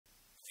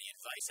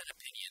advice and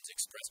opinions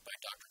expressed by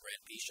Dr.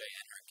 Granpeesheh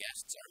and her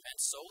guests are meant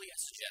solely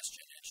as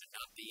suggestion and should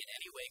not be in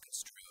any way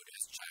construed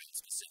as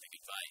child-specific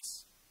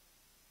advice.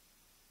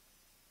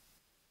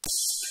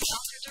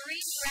 Dr.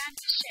 Doreen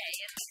Granpeesheh.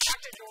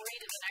 Dr.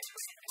 Doreen is an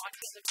expert in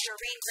autism.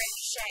 Doreen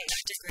Granpeesheh.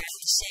 Dr.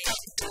 Granpeesheh.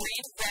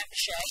 Doreen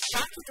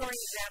Granpeesheh. Dr.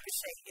 Doreen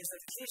Granpeesheh is a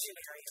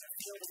visionary in the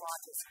field of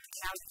autism.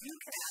 Now you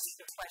can ask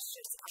your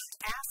questions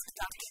on Ask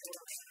Dr.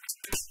 Doreen.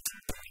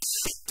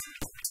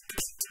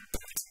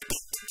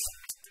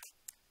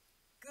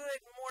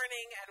 Good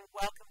morning and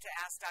welcome to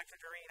Ask Dr.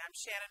 Doreen. I'm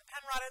Shannon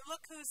Penrod, and look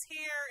who's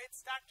here.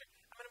 It's Dr.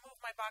 I'm going to move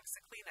my box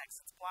of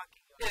Kleenex. It's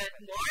blocking you. Good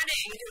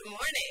morning. Good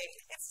morning.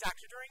 It's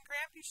Dr. Doreen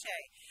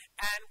Granpeesheh,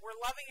 and we're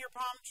loving your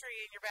palm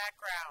tree in your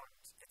background.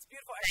 It's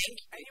beautiful.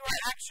 Thank you. And you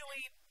are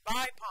actually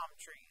by palm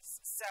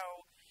trees,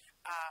 so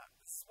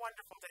it's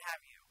wonderful to have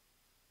you.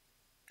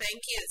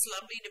 Thank you. It's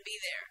lovely to be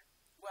there.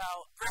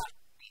 Well,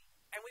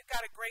 and we've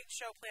got a great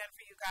show planned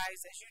for you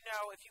guys. As you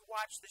know, if you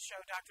watch the show,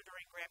 Dr.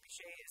 Doreen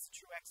Granpeesheh is a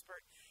true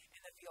expert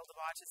in the field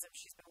of autism.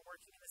 She's been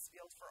working in this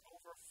field for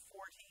over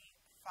 45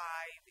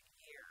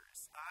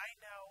 years. I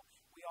know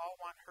we all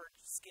want her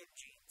skin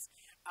genes.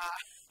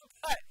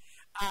 But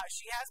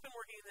she has been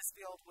working in this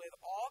field with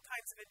all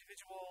kinds of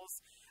individuals,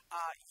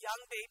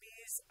 young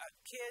babies,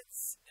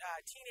 kids,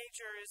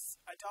 teenagers,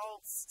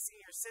 adults,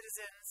 senior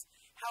citizens,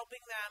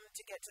 helping them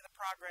to get to the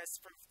progress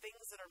from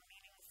things that are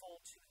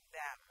meaningful to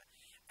them.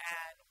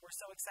 And we're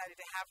so excited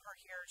to have her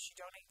here. She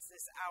donates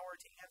this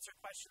hour to answer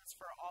questions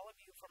for all of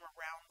you from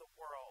around the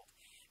world.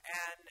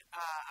 And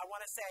I want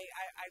to say,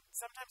 I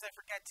sometimes I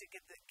forget to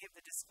give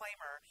the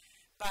disclaimer,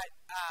 but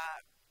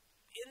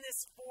in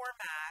this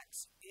format,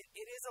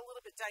 it is a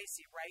little bit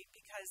dicey, right?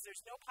 Because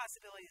there's no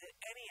possibility that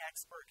any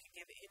expert can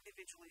give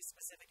individually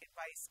specific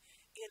advice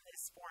in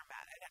this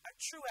format. And a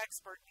true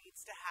expert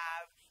needs to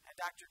have, and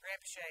Dr.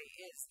 Granpeesheh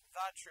is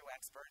the true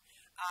expert,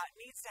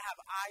 needs to have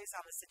eyes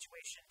on the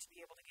situation to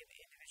be able to give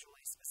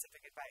individually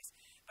specific advice.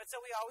 But so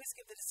we always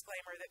give the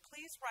disclaimer that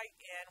please write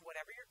in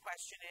whatever your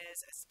question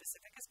is, as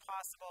specific as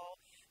possible,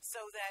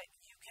 so that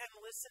you can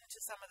listen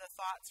to some of the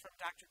thoughts from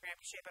Dr.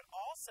 Granpeesheh, but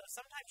also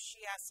sometimes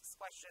she asks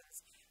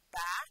questions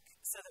back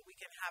so that we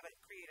can have it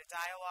create a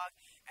dialogue.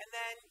 And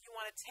then you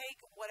want to take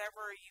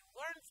whatever you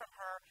learn from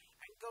her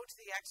and go to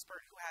the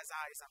expert who has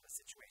eyes on the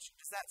situation.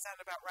 Does that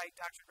sound about right,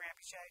 Dr.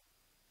 Granpeesheh?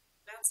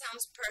 That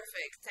sounds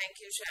perfect. Thank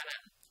you,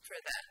 Shannon, for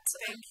that.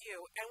 Thank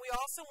you. And we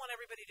also want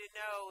everybody to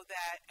know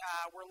that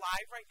we're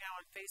live right now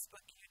on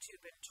Facebook,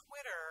 YouTube, and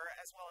Twitter,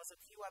 as well as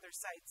a few other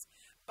sites.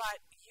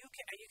 But you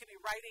can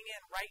be writing in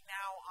right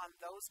now on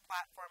those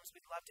platforms.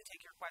 We'd love to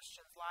take your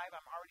questions live.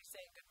 I'm already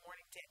saying good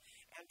morning to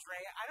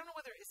Andrea. I don't know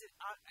whether is it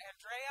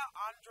Andrea.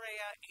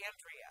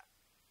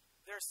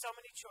 There are so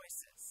many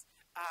choices,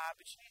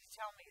 but you need to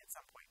tell me at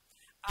some point.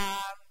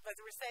 But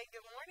we're saying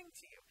good morning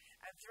to you.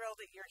 I'm thrilled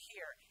that you're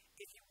here.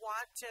 If you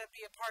want to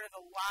be a part of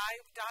the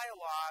live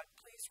dialogue,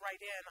 please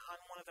write in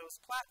on one of those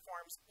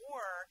platforms,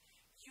 or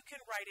you can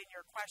write in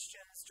your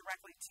questions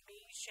directly to me,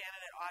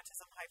 Shannon at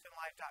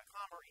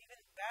autism-live.com, or even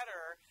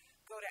better,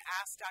 go to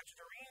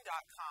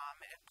askdrdoreen.com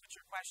and put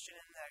your question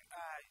in the,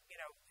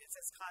 it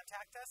says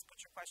contact us,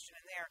 put your question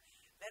in there.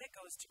 Then it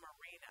goes to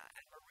Marina,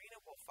 and Marina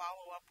will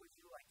follow up with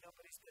you like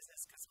nobody's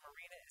business, because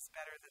Marina is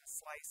better than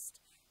sliced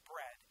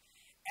bread.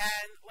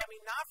 And let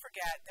me not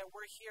forget that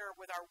we're here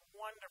with our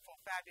wonderful,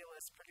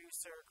 fabulous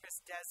producer,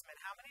 Chris Desmond.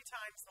 How many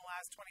times in the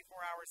last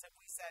 24 hours have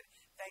we said,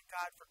 thank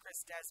God for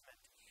Chris Desmond?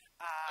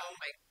 Oh,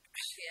 my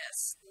gosh,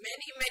 yes.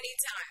 Many, many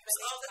times.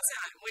 All the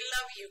time. We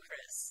love you,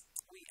 Chris.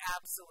 We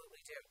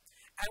absolutely do.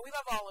 And we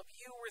love all of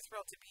you. We're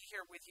thrilled to be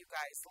here with you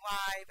guys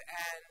live.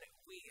 And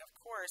we, of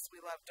course, we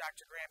love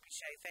Dr.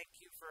 Granpeesheh.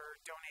 Thank you for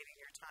donating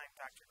your time,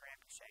 Dr.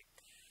 Granpeesheh.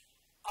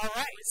 All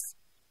right.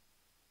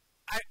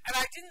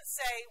 I didn't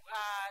say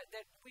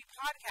that we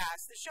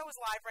podcast. The show is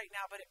live right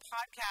now, but it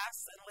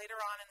podcasts, and later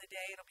on in the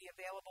day it'll be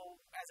available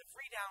as a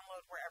free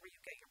download wherever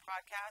you get your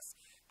podcasts.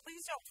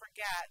 Please don't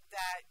forget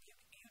that you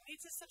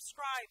need to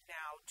subscribe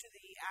now to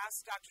the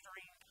Ask Dr.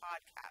 Doreen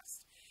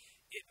podcast.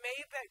 It may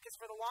have been, because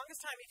for the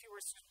longest time, if you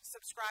were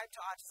subscribed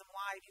to Autism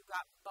Live, you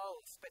got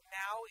both, but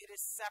now it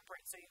is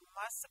separate, so you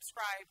must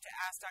subscribe to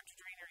Ask Dr.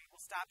 Doreen or you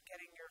will stop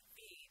getting your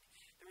feed.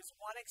 There is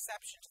one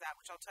exception to that,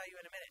 which I'll tell you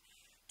in a minute.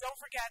 Don't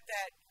forget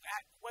that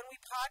when we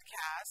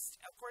podcast,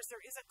 of course,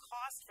 there is a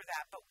cost for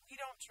that, but we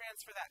don't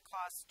transfer that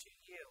cost to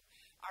you.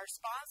 Our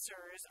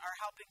sponsors are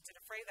helping to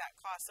defray that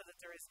cost so that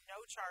there is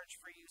no charge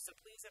for you, so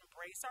please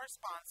embrace our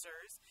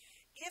sponsors.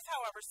 If,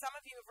 however, some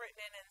of you have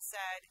written in and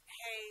said,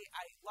 hey,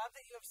 I love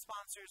that you have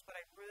sponsors, but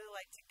I'd really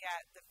like to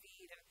get the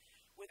feed and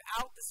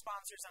without the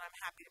sponsors, and I'm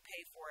happy to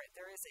pay for it,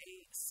 there is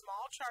a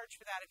small charge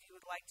for that if you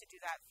would like to do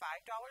that,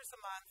 $5 a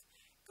month.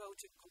 Go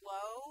to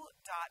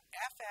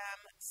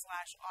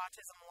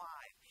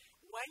glow.fm/autismlive.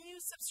 When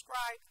you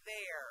subscribe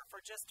there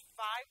for just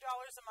 $5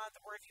 a month,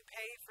 or if you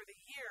pay for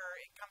the year,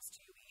 it comes to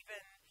you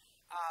even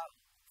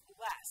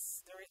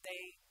less.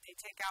 They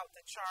take out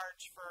the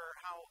charge for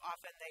how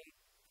often they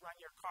run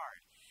your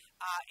card.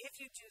 If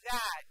you do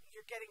that,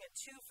 you're getting a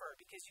twofer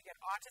because you get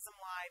Autism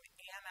Live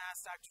and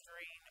Ask Dr.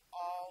 Doreen,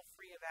 all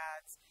free of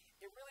ads.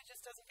 It really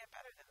just doesn't get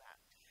better than that.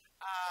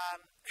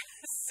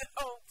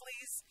 So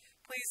please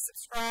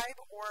subscribe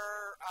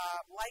or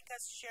like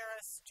us, share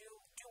us, do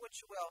what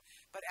you will.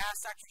 But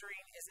Ask Dr.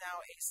 Doreen is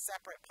now a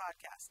separate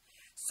podcast.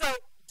 So,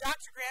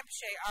 Dr.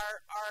 Granpeesheh,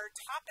 our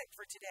topic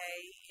for today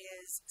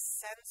is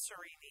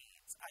sensory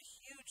needs, a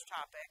huge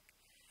topic,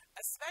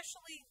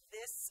 especially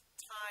this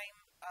time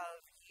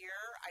of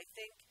year. I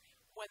think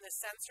when the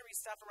sensory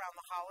stuff around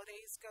the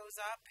holidays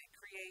goes up, it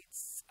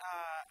creates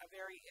a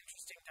very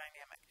interesting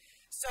dynamic.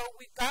 So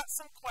we've got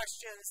some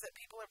questions that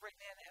people have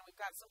written in, and we've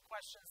got some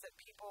questions that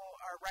people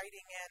are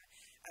writing in,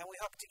 and we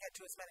hope to get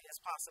to as many as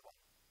possible.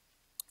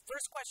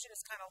 First question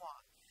is kind of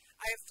long.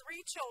 I have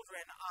 3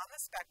 children on the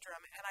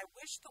spectrum, and I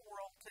wish the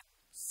world could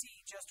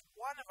see just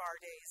one of our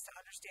days to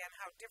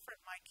understand how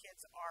different my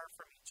kids are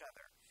from each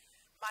other.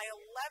 My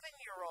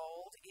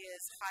 11-year-old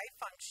is high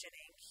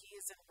functioning. He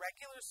is in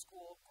regular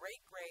school,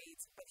 great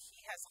grades, but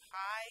he has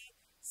high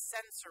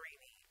sensory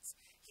needs.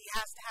 He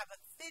has to have a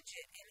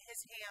fidget in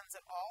his hands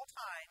at all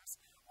times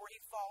or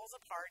he falls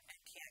apart and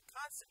can't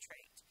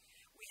concentrate.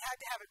 We had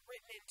to have it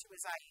written into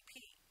his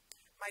IEP.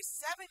 My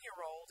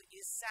 7-year-old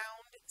is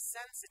sound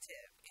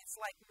sensitive.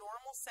 It's like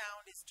normal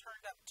sound is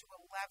turned up to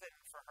 11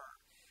 for her.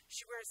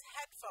 She wears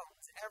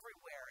headphones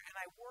everywhere, and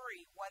I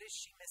worry, what is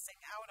she missing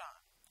out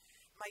on?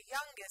 My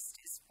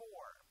youngest is 4.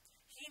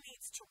 He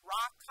needs to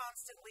rock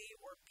constantly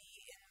or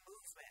be in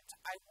movement.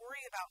 I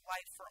worry about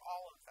life for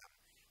all of them.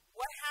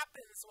 What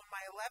happens when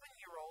my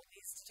 11-year-old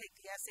needs to take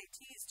the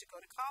SATs to go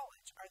to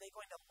college? Are they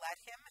going to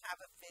let him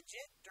have a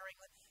fidget during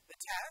the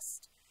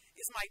test?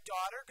 Is my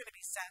daughter going to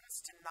be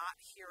sentenced to not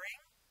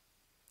hearing?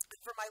 And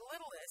for my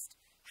littlest,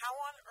 how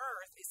on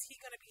earth is he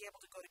going to be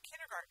able to go to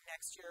kindergarten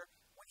next year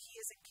when he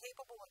is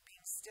incapable of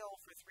being still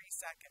for 3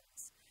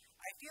 seconds?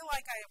 I feel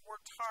like I have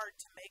worked hard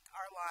to make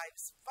our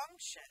lives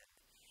function,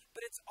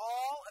 but it's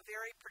all a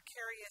very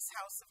precarious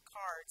house of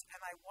cards,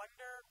 and I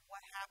wonder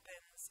what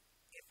happens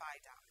if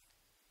I die.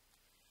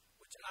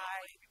 Which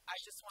I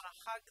just want to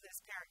hug this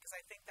parent because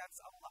I think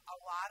that's a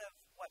lot of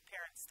what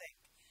parents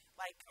think.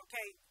 Like,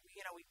 okay,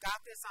 we've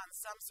got this on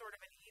some sort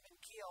of an even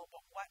keel,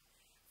 but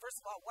first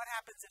of all, what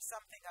happens if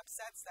something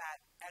upsets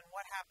that, and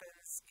what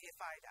happens if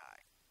I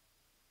die?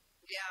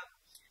 Yeah.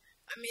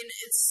 I mean,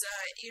 it's,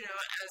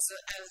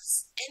 as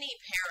any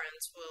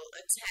parent will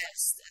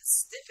attest,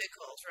 it's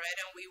difficult,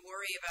 right? And we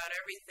worry about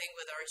everything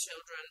with our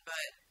children,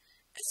 but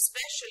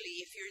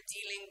especially if you're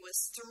dealing with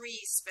 3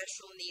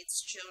 special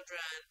needs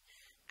children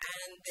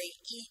and they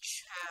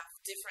each have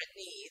different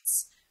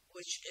needs,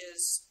 which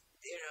is,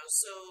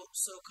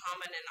 so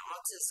common in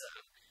autism.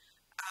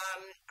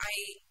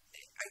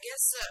 I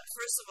guess,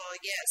 first of all,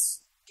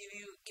 yes,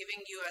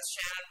 giving you, as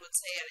Shannon would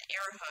say, an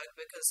air hug,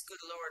 because,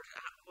 good Lord,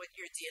 what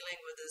you're dealing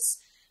with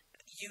is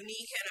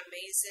unique and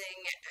amazing,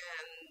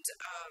 and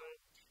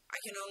I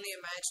can only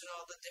imagine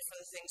all the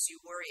different things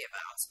you worry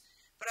about.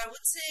 But I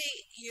would say,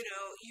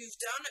 you've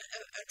done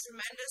a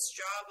tremendous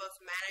job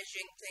of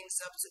managing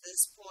things up to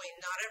this point.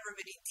 Not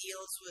everybody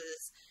deals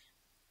with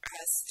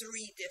 3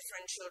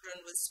 different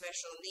children with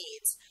special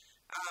needs.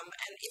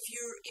 And if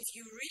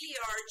you really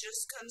are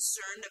just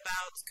concerned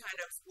about kind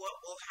of what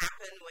will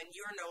happen when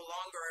you're no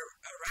longer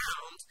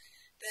around,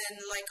 then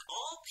like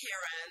all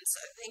parents,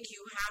 I think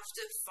you have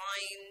to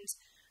find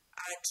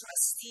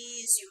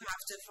trustees, you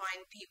have to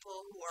find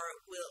people who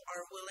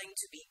are willing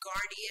to be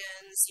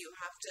guardians, you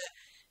have to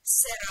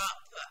set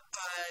up,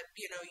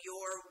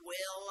 your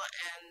will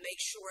and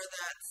make sure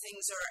that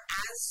things are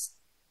as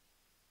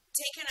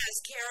taken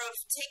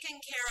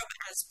care of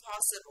as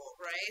possible,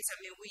 right? I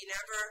mean, we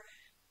never,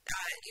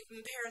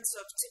 even parents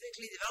of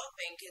typically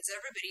developing kids,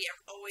 everybody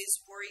always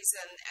worries,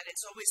 and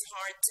it's always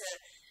hard to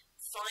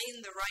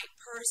find the right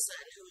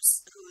person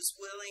who's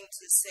willing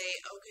to say,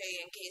 okay,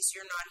 in case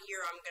you're not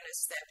here, I'm going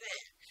to step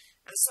in.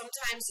 And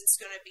sometimes it's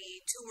going to be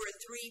 2 or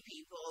 3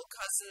 people,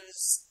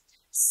 cousins,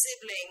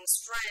 siblings,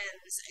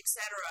 friends,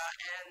 etc.,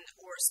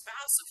 or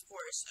spouse, of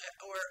course,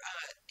 or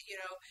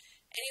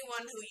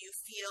anyone who you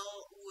feel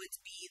would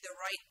be the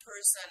right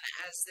person.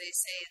 As they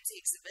say, it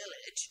takes a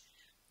village.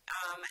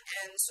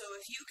 And so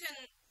if you can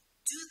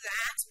do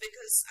that,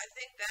 because I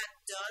think that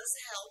does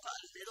help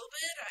a little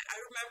bit. I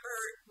remember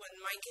when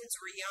my kids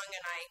were young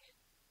and I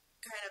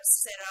kind of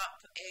set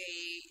up a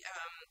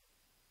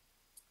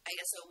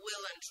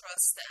will and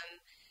trust, and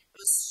it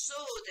was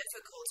so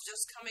difficult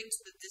just coming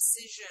to the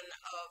decision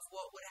of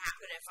what would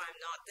happen if I'm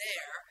not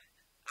there.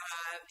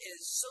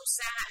 Is so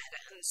sad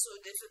and so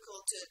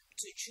difficult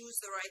to choose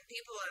the right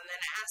people and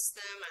then ask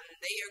them and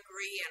they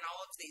agree and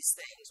all of these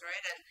things,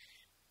 right? And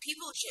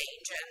people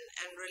change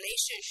and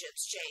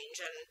relationships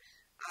change, and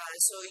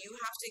so you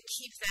have to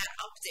keep that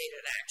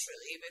updated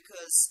actually,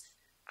 because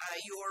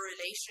your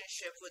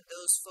relationship with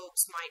those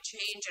folks might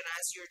change, and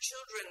as your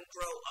children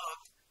grow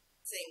up,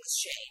 things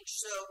change.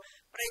 So,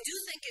 but I do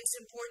think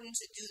it's important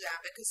to do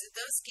that because it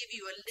does give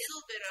you a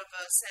little bit of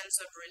a sense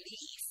of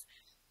relief.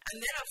 And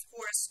then, of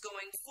course,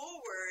 going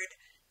forward,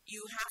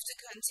 you have to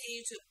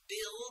continue to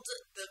build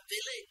the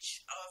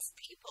village of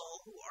people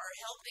who are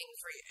helping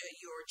for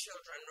your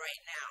children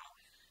right now.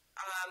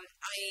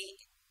 I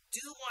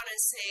do want to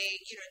say,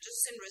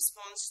 just in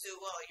response to,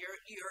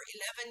 your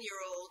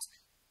 11-year-old,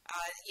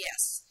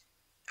 yes,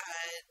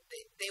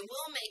 they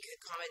will make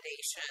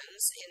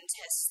accommodations in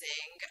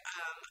testing.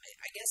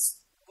 I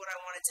guess what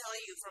I want to tell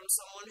you from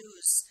someone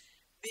who's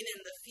been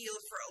in the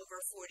field for over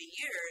 40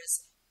 years,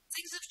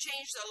 things have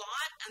changed a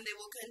lot and they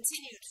will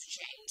continue to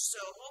change. So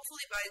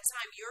hopefully by the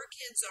time your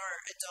kids are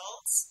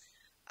adults,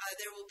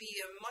 there will be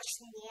a much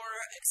more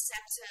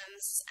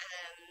acceptance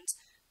and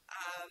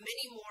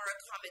many more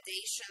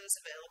accommodations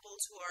available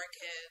to our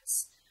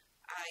kids.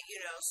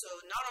 So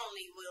not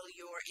only will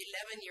your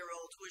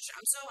 11-year-old, which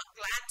I'm so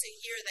glad to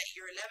hear that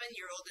your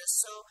 11-year-old is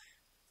so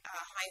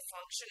high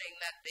functioning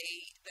that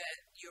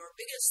your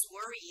biggest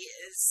worry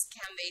is,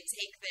 can they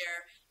take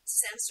their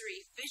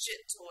sensory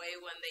fidget toy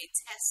when they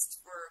test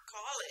for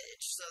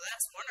college? So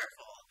that's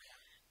wonderful.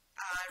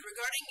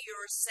 Regarding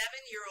your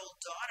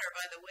 7-year-old daughter,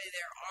 by the way,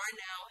 there are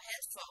now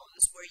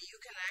headphones where you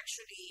can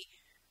actually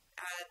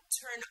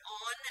turn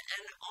on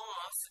and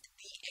off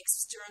the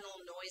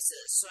external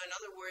noises. So in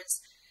other words,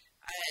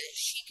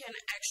 she can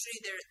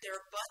actually, there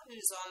are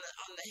buttons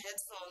on the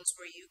headphones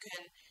where you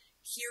can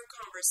hear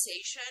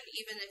conversation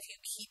even if you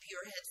keep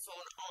your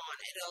headphone on.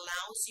 It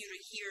allows you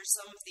to hear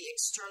some of the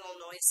external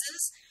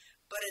noises,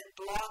 but it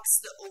blocks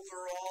the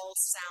overall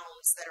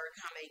sounds that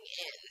are coming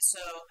in.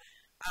 So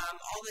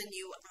all the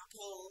new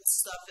Apple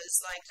stuff is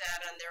like that,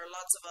 and there are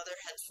lots of other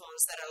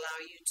headphones that allow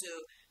you to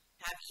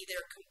have either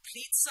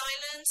complete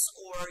silence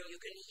or you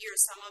can hear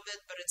some of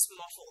it, but it's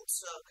muffled.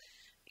 So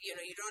you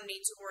don't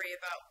need to worry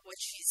about what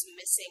she's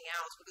missing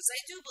out, because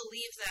I do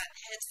believe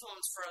that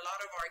headphones for a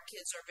lot of our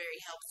kids are very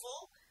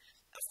helpful.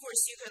 Of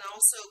course, you can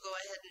also go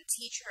ahead and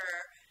teach her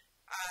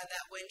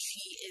that when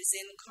she is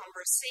in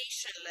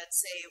conversation, let's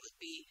say, it would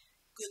be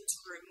good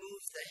to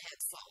remove the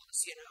headphones,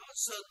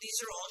 So these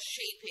are all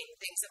shaping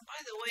things. And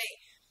by the way,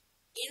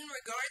 in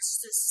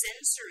regards to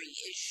sensory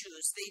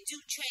issues, they do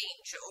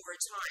change over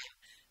time.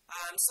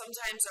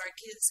 Sometimes our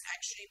kids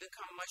actually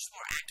become much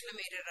more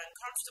acclimated and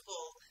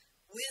comfortable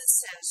with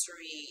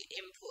sensory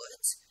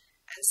input.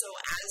 And so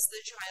as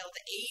the child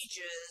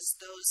ages,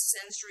 those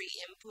sensory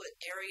input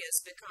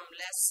areas become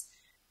less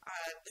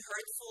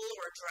hurtful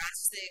or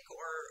drastic,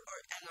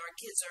 and our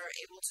kids are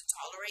able to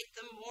tolerate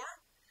them more.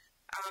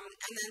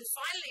 And then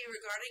finally,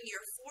 regarding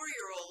your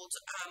 4-year-old,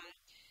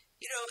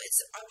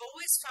 I've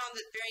always found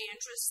it very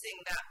interesting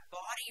that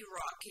body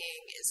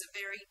rocking is a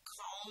very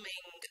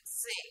calming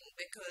thing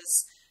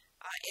because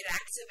it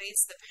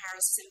activates the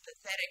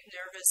parasympathetic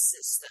nervous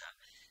system.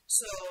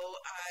 So,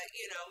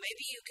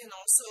 maybe you can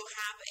also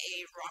have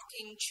a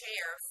rocking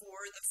chair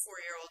for the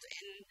 4-year-old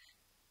in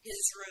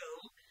his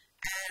room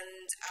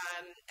and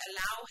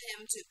allow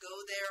him to go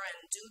there and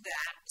do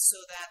that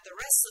so that the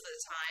rest of the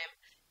time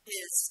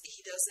he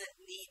doesn't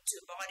need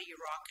to body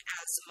rock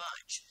as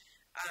much.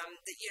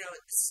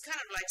 This is kind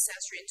of like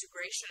sensory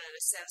integration in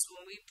a sense.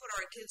 When we put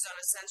our kids on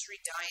a sensory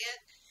diet,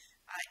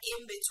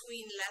 in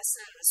between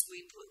lessons,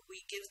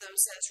 we give them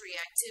sensory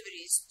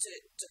activities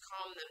to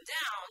calm them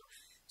down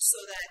so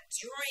that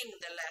during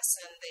the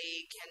lesson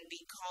they can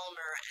be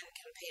calmer and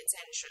can pay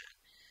attention.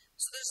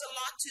 So there's a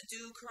lot to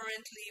do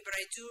currently, but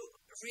I do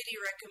really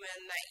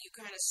recommend that you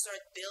kind of start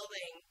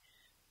building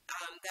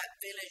that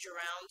village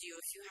around you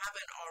if you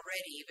haven't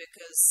already,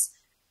 because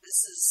this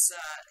is,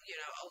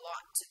 a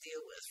lot to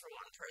deal with for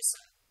one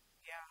person.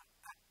 Yeah,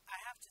 I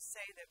have to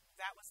say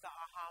that was the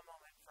aha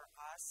moment for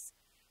us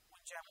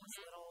when Jem was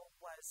little,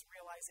 was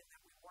realizing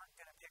that we weren't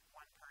going to pick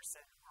one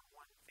person or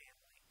one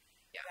family.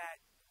 Yeah.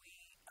 That we,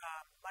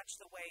 much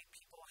the way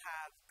people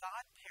have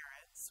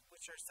godparents,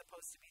 which are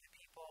supposed to be the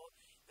people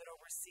that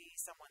oversee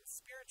someone's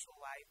spiritual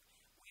life,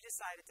 we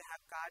decided to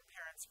have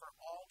godparents for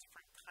all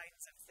different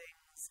kinds of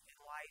things in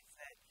life.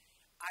 That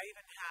I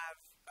even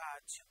have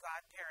 2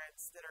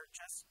 godparents that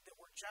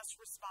were just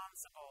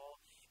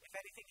responsible, if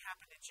anything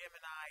happened to Jim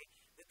and I,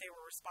 that they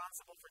were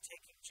responsible for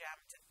taking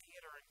Jem to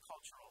theater and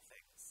cultural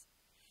things.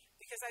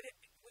 Because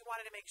we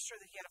wanted to make sure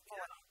that he had a full.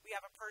 Yeah. We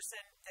have a person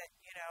that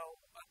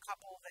a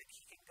couple that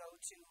he can go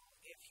to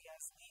if he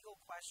has legal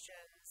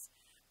questions.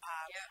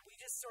 We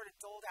just sort of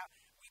doled out.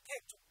 We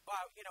picked,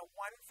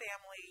 one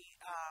family,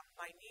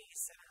 my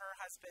niece and her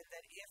husband,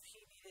 that if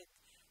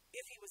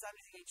he was under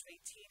the age of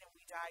 18 and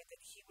we died,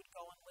 that he would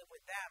go and live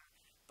with them.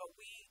 But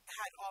we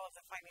had all of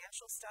the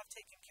financial stuff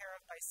taken care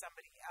of by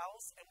somebody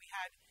else, and we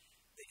had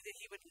that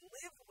he would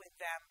live with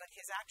them, but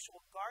his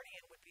actual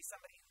guardian would be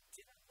somebody who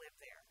didn't live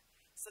there.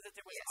 So that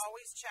there was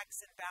always checks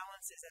and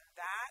balances, and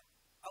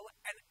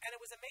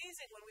it was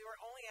amazing when we were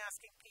only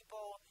asking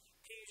people,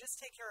 can you just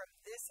take care of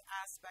this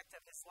aspect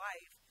of his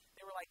life?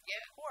 They were like,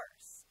 of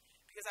course,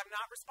 because I'm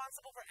not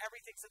responsible for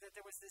everything. So that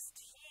there was this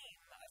team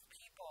of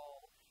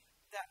people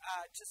that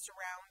to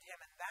surround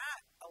him, and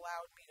that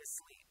allowed me to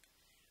sleep.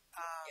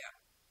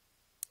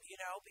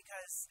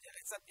 Because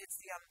it's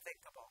the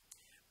unthinkable.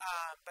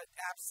 But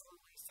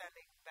absolutely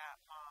sending that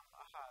mom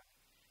a hug.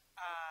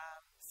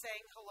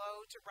 saying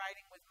hello to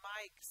Writing with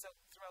Mike. So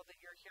thrilled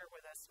that you're here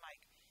with us,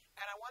 Mike.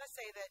 And I want to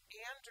say that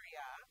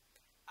Andrea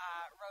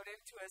wrote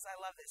into us. I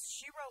love this.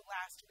 She wrote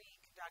last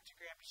week, Dr.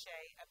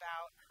 Granpeesheh,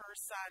 about her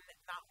son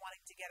not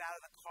wanting to get out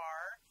of the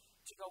car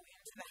to go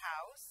into the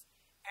house.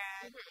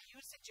 And you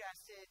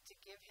suggested to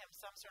give him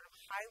some sort of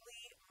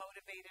highly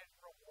motivated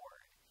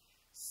reward.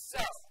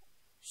 So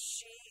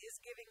she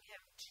is giving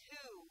him 2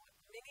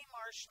 mini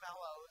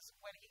marshmallows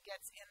when he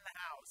gets in the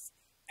house.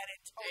 And it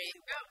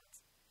totally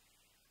worked.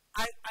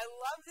 I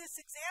love this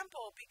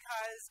example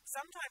because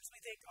sometimes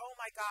we think, oh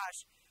my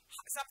gosh,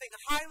 something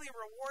highly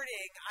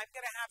rewarding, I'm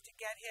going to have to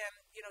get him,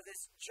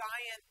 this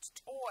giant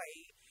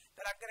toy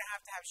that I'm going to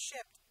have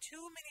shipped. 2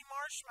 mini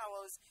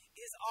marshmallows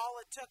is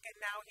all it took, and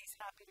now he's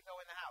happy to go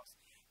in the house.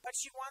 But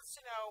she wants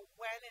to know,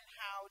 when and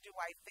how do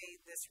I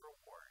fade this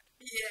reward?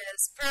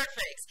 Yes,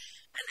 perfect.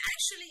 And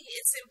actually,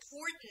 it's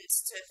important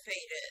to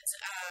fade it.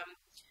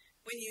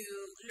 When you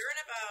learn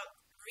about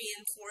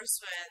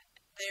reinforcement,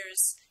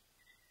 there's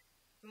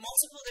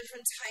multiple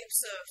different types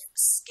of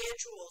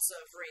schedules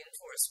of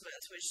reinforcement,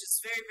 which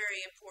is very,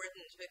 very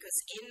important because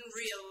in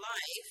real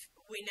life,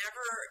 we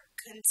never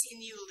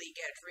continually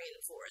get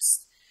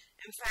reinforced.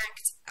 In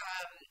fact,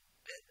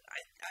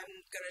 I'm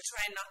going to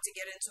try not to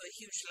get into a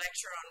huge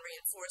lecture on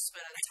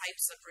reinforcement and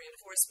types of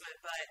reinforcement,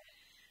 but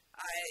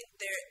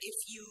if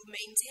you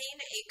maintain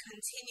a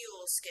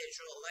continual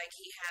schedule like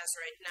he has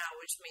right now,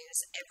 which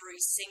means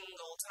every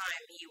single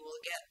time he will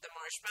get the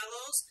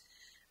marshmallows,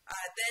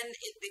 then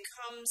it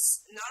becomes,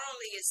 not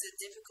only is it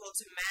difficult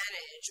to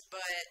manage,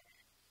 but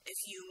if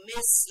you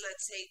miss,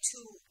 let's say,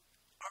 2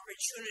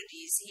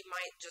 opportunities, he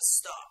might just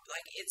stop.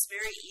 Like, it's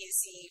very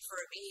easy for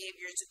a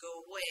behavior to go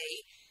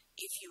away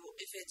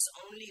if it's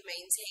only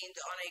maintained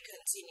on a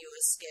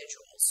continuous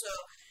schedule. So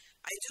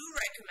I do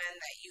recommend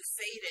that you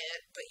fade it,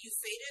 but you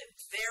fade it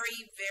very,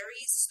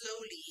 very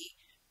slowly,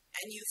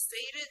 and you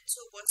fade it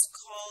to what's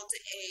called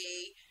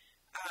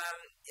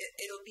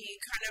it'll be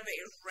kind of a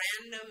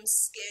random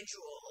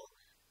schedule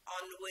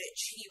on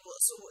which he will.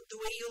 So the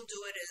way you'll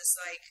do it is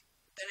like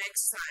the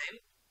next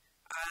time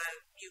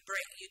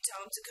you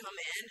tell him to come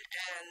in,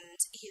 and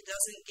he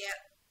doesn't get,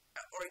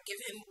 or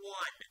give him 1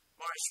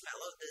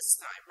 marshmallow this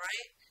time,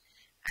 right?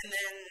 And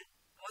then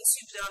once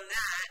you've done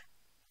that,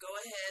 go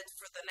ahead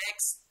for the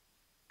next,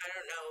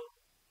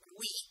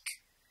 week,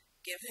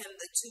 give him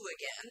the 2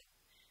 again.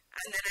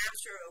 And then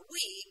after a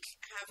week,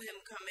 have him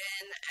come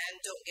in and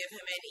don't give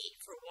him any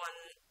for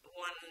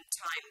one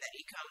time that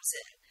he comes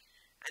in.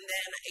 And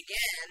then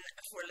again,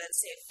 for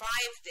let's say 5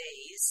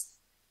 days,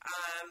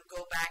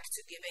 go back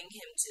to giving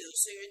him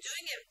 2. So you're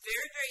doing it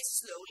very, very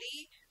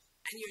slowly,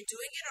 and you're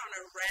doing it on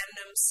a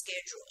random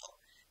schedule.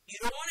 You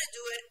don't want to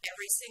do it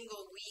every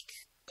single week.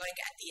 Like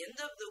at the end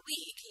of the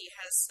week, he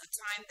has a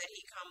time that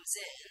he comes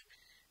in,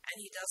 and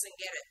he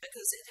doesn't get it,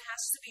 because it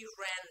has to be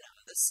random.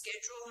 The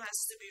schedule has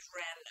to be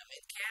random.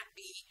 It can't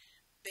be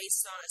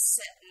based on a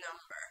set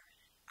number.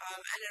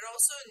 And it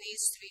also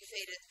needs to be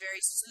faded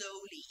very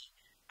slowly.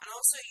 And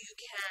also you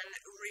can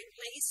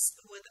replace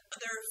with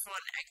other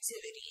fun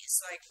activities.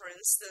 Like, for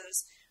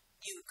instance,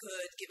 you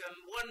could give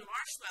him 1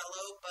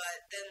 marshmallow, but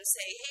then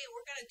say, hey,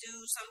 we're going to do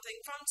something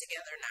fun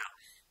together now.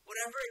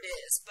 Whatever it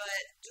is,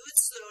 but do it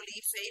slowly,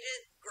 fade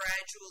it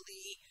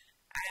gradually,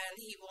 and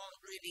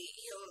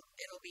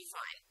it'll be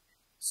fine.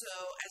 So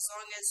as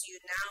long as you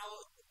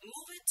now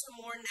move it to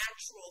more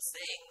natural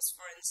things,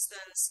 for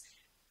instance,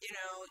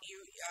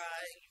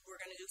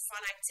 we're going to do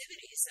fun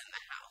activities in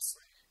the house.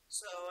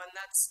 So, and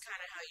that's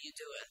kind of how you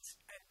do it.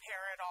 And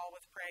pair it all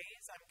with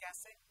praise, I'm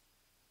guessing?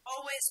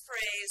 Always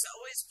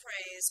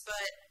praise,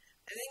 but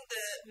I think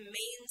the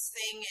main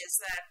thing is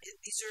that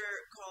these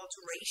are called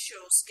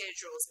ratio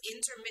schedules.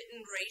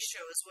 Intermittent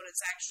ratio is what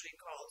it's actually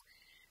called.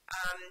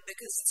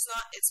 Because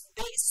it's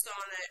based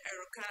on a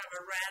kind of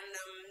a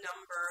random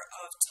number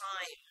of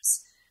times.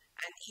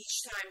 And each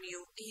time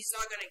he's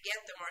not going to get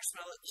the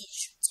marshmallow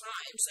each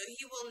time. So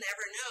he will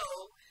never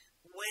know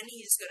when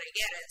he's going to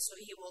get it. So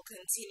he will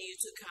continue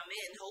to come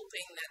in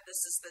hoping that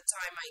this is the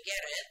time I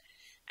get it.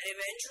 And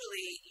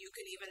eventually you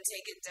can even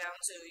take it down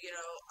to,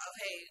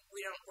 hey,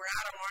 we're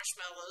out of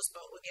marshmallows,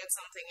 but we'll get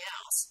something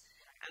else.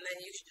 And then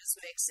you can just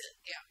mix it.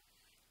 Yeah.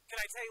 Can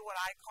I tell you what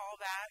I call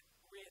that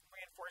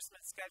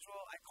reinforcement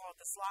schedule? I call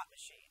it the slot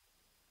machine.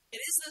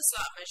 It is the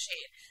slot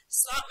machine.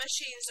 Slot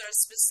machines are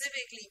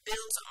specifically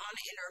built on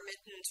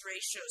intermittent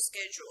ratio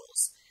schedules.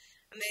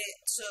 And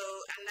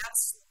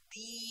that's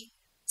the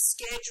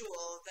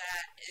schedule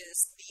that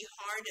is the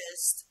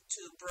hardest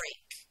to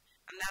break.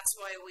 And that's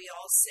why we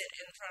all sit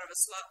in front of a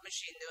slot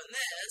machine doing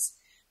this,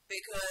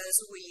 because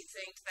we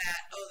think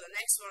that, the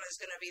next one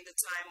is going to be the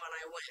time when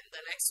I win,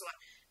 the next one.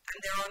 And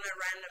they're on a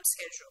random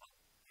schedule.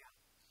 Yeah.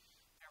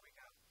 There we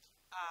go.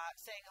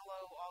 Saying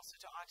hello also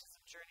to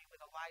Autism Journey with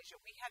Elijah.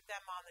 We had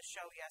them on the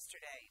show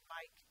yesterday,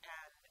 Mike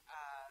and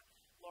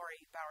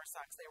Lori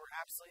Bowersox. They were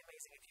absolutely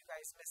amazing. If you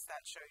guys missed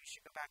that show, you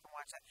should go back and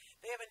watch that.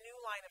 They have a new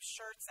line of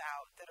shirts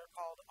out that are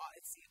called,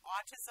 it's the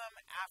Autism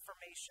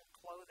Affirmation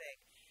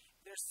Clothing.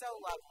 They're so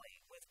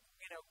lovely with,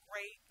 great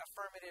white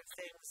affirmative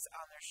things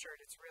on their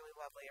shirt. It's really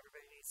lovely.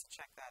 Everybody needs to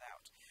check that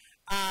out.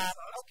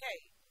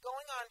 Okay,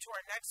 going on to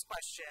our next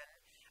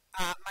question.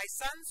 My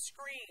son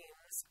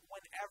screams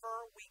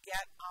whenever we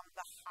get on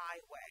the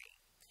highway.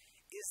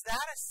 Is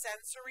that a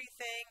sensory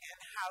thing,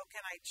 and how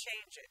can I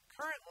change it?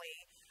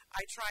 Currently,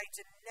 I try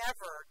to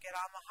never get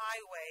on the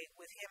highway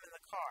with him in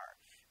the car.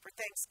 For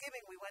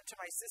Thanksgiving, we went to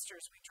my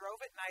sister's. We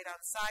drove at night on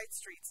side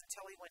streets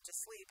until he went to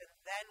sleep, and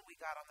then we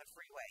got on the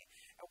freeway.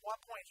 At one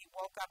point, he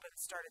woke up and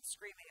started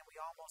screaming, and we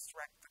almost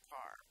wrecked the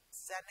car.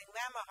 Sending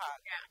them a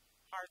hug. Yeah.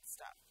 Hard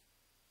stuff.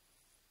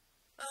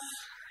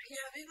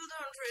 Yeah, people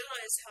don't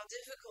realize how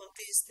difficult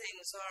these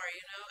things are,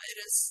 you know.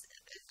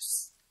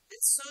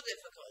 It's so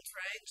difficult,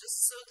 right?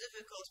 Just so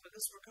difficult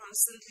because we're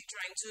constantly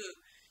trying to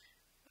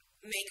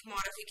make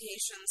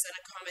modifications and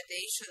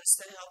accommodations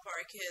to help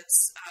our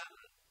kids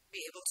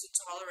be able to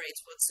tolerate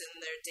what's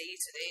in their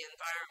day-to-day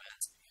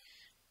environment.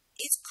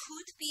 It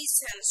could be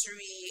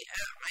sensory.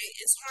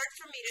 It's hard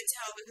for me to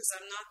tell because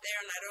I'm not there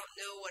and I don't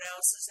know what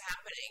else is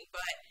happening,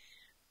 but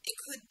it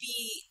could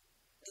be,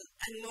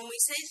 and when we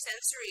say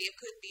sensory, it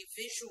could be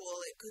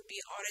visual, it could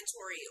be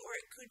auditory, or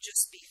it could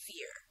just be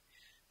fear.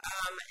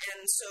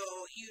 And so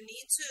you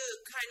need to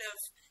kind of,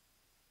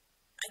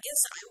 I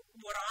guess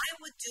what I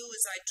would do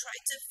is I try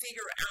to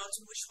figure out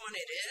which one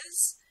it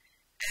is.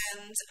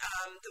 And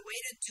the way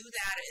to do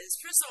that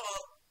is, first of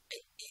all,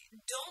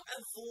 don't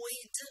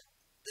avoid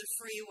the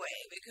freeway,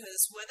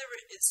 because whether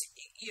it's,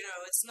 you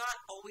know, it's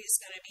not always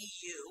going to be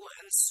you,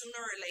 and sooner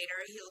or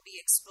later he'll be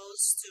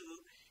exposed to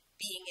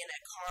being in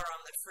a car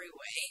on the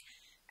freeway.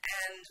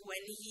 And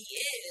when he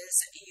is,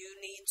 he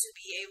needs to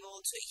be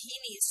able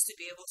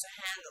to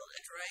handle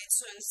it, right?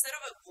 So instead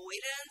of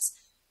avoidance,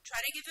 try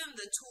to give him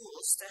the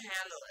tools to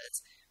handle it.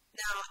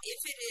 Now,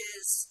 if it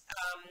is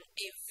a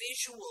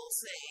visual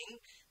thing,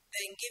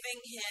 then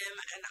giving him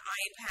an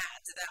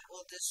iPad that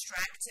will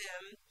distract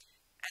him,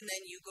 and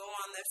then you go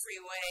on the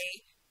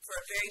freeway for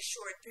a very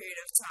short period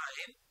of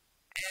time,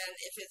 and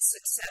if it's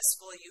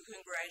successful, you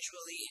can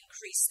gradually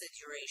increase the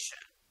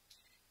duration.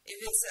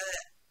 If it's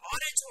an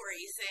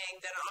auditory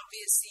thing, then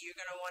obviously you're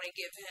going to want to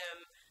give him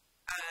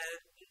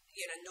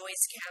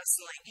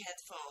noise-canceling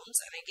headphones,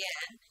 and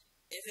again,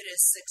 if it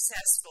is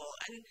successful.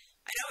 And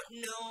I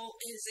don't know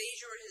his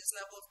age or his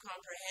level of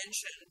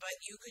comprehension, but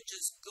you could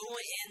just go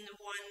in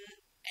one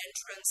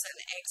entrance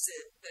and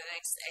exit the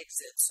next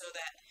exit, so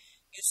that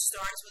you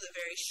start with a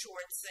very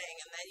short thing,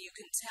 and then you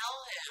can tell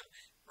him,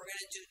 we're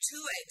going to do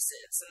 2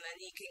 exits, and then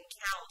he can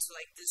count,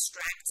 like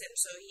distract him,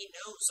 so he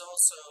knows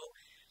also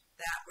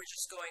that we're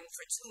just going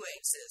for 2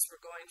 exits,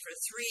 we're going for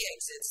 3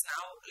 exits,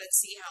 now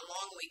let's see how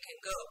long we can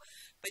go.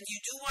 But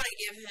you do want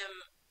to give him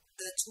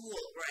the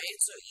tool, right?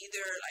 So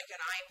either like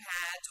an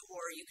iPad,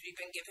 or you could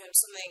even give him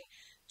something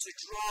to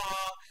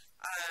draw.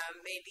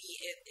 Maybe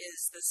it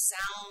is the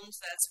sound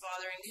that's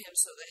bothering him,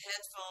 so the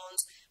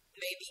headphones.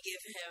 Maybe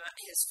give him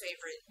his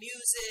favorite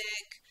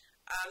music,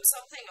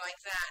 something like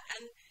that.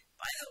 And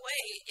by the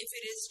way, if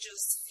it is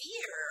just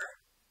fear,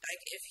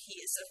 like if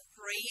he is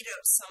afraid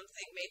of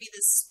something, maybe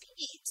the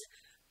speed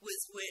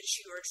with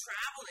which you are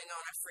traveling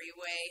on a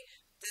freeway,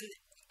 then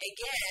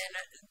again,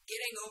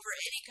 getting over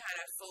any kind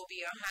of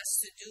phobia has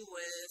to do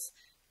with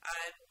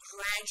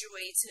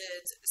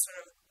graduated, sort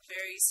of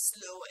very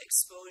slow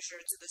exposure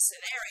to the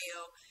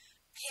scenario,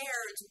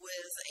 paired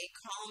with a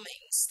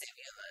calming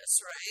stimulus,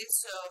 right?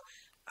 So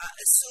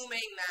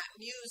assuming that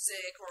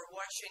music or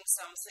watching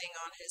something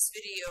on his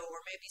video,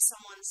 or maybe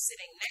someone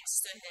sitting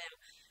next to him,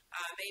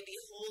 maybe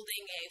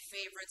holding a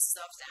favorite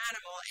stuffed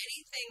animal,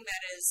 anything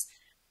that is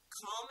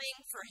calming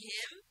for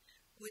him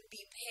would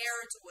be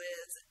paired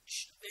with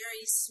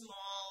very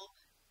small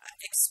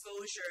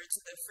exposure to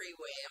the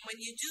freeway. And when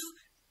you do,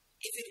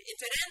 if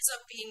it ends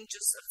up being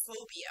just a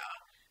phobia,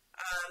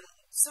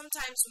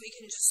 sometimes we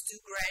can just do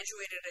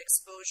graduated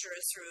exposure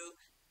through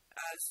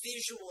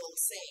visual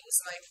things,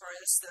 like for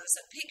instance,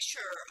 a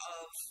picture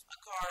of a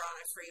car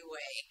on a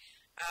freeway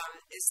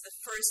is the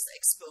first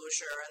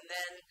exposure, and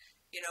then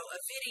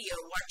a video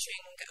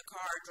watching a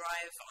car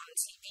drive on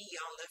TV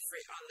on the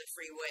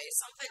freeway,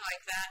 something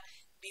like that,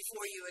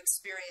 before you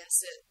experience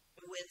it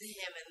with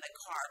him in the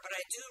car. But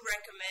I do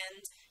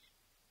recommend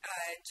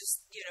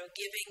just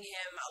giving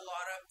him a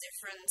lot of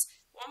different,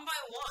 one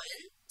by one,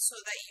 so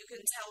that you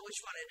can tell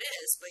which one it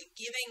is, but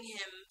giving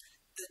him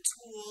the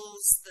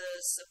tools, the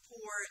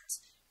support,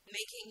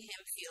 making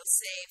him feel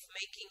safe,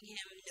 making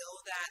him know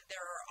that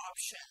there are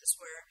options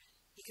where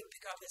he can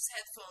pick up his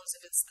headphones.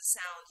 If it's the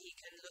sound, he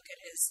can look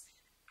at his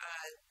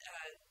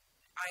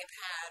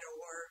iPad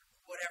or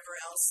whatever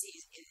else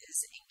is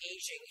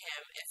engaging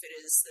him if it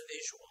is the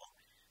visual.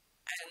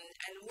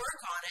 And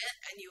work on it,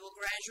 and you will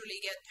gradually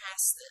get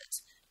past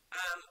it.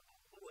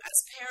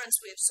 As parents,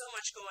 we have so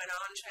much going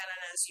on,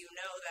 Shannon, as you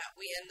know, that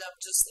we end up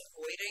just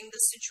avoiding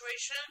the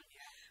situation.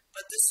 Yeah.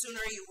 But the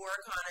sooner you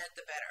work on it,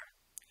 the better.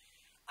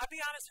 I'll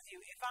be honest with you.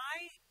 If I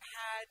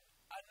had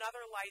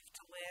another life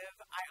to live,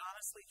 I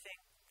honestly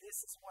think this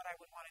is what I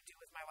would want to do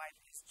with my life,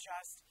 is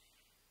just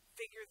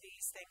figure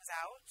these things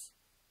out,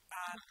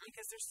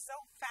 because they're so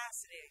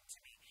fascinating to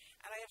me.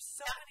 And I have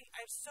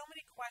so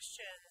many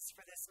questions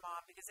for this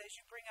mom, because as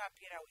you bring up,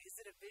 is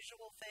it a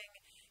visual thing?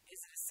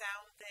 Is it a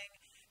sound thing?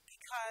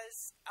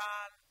 Because,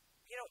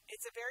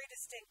 it's a very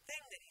distinct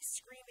thing that he's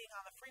screaming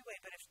on the freeway,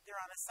 but if they're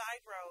on a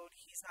side road,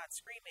 he's not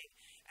screaming.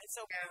 And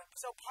so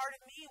part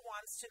of me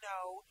wants to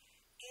know,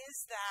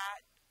 is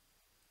that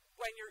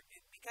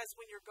because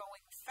when you're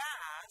going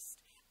fast,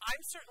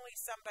 I'm certainly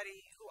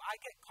somebody who I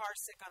get car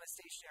sick on a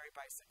stationary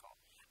bicycle.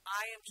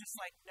 I am just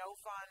like no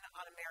fun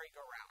on a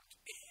merry-go-round.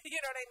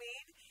 You know what I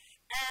mean?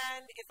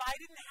 And if I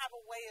didn't have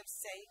a way of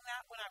saying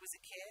that when I was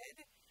a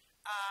kid,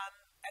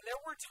 and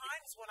there were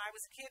times when I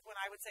was a kid when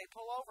I would say,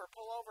 pull over,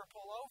 pull over,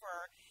 pull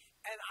over,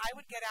 and I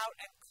would get out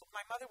and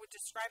my mother would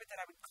describe it that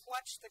I would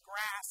clutch the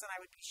grass and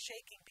I would be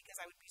shaking because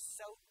I would be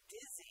so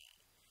dizzy.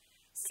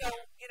 So,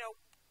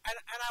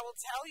 and I will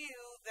tell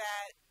you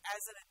that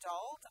as an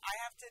adult, I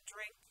have to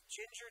drink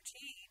ginger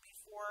tea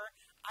before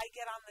I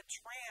get on the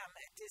tram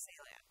at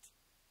Disneyland.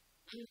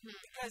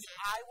 Because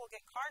I will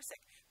get car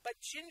sick. But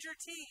ginger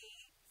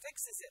tea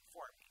fixes it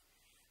for me.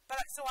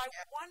 So I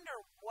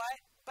wonder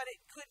but it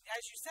could,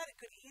 as you said, it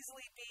could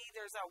easily be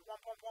there's a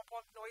whomp, whomp, whomp,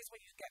 whomp noise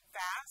when you get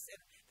fast,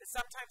 and that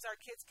sometimes our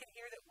kids can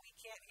hear that we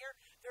can't hear.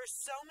 There's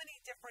so many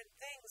different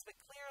things, but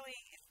clearly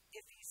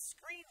if he's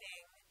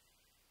screaming,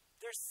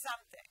 there's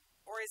something.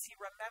 Or is he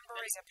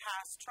remembering a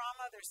past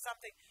trauma? There's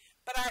something.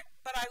 But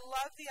I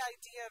love the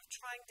idea of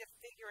trying to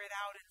figure it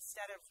out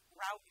instead of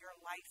route your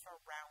life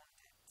around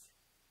it.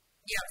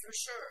 Yeah, for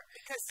sure.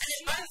 Because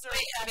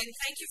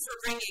thank you for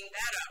bringing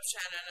that up,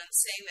 Shannon, and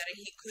saying that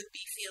he could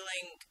be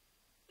feeling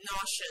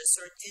nauseous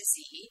or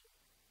dizzy.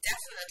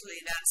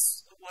 Definitely,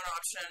 that's one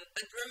option.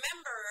 But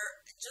remember,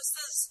 just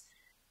as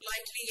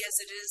likely as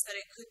it is that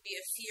it could be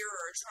a fear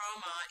or a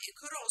trauma, it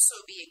could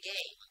also be a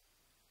game.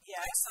 Yes.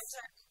 Like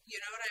sometimes,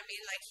 you know what I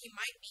mean? Like he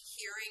might be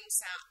hearing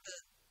the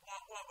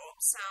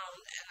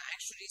sound and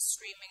actually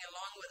screaming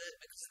along with it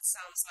because it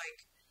sounds like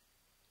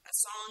a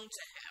song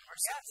to him or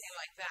something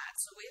like that.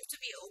 So we have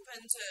to be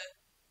open to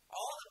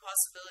all the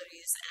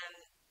possibilities. And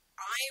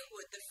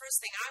the first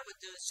thing I would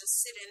do is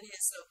just sit in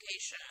his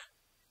location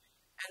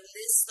and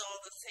list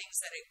all the things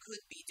that it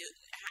could be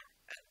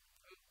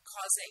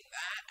causing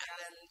that, and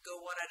then go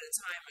one at a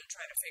time and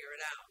try to figure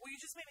it out. Well, you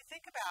just made me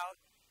think about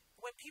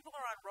when people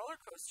are on roller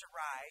coaster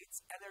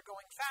rides and they're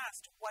going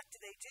fast, what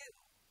do?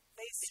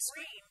 They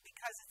scream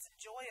because it's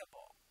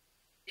enjoyable.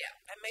 Yeah.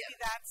 And maybe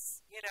that's,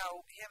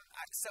 him,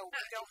 so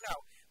we don't know.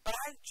 But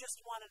I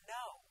just want to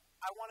know.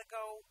 I want to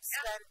go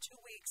spend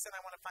 2 weeks and I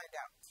want to find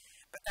out.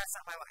 But that's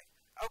not my life.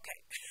 Okay.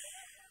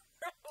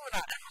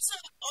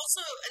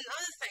 Also,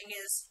 another thing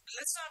is,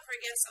 let's not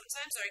forget,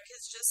 sometimes our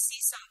kids just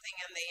see something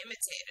and they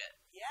imitate it.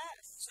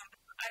 Yes. So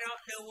I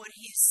don't know what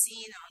he's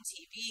seen on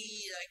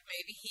TV. Like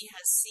maybe he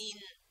has seen,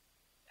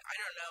 I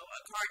don't know,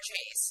 a car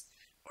chase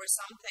or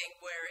something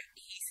where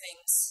he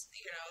thinks,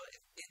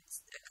 it's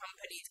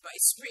accompanied by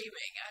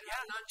screaming.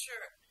 I'm not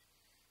sure.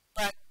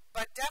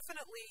 But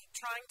definitely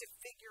trying to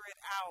figure it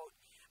out.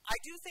 I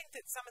do think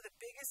that some of the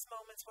biggest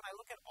moments when I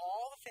look at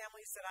all the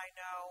families that I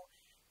know,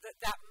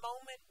 that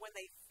moment when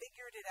they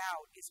figured it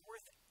out is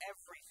worth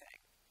everything.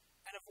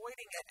 And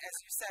avoiding it, as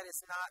you said,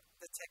 is not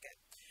the ticket.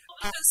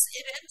 Because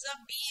it ends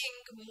up being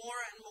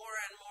more and more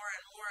and more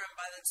and more, and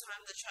by the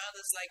time the child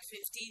is like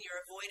 15, you're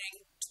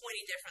avoiding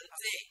 20 different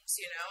things,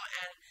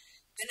 and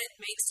then it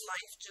makes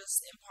life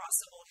just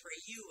impossible for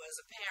you as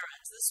a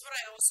parent. This is what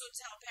I also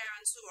tell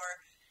parents who are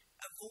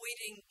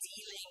avoiding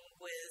dealing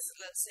with,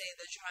 let's say,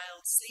 the child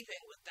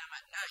sleeping with them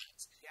at night.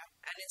 Yeah.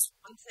 And it's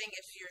one thing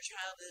if your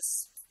child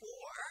is 4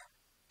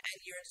 and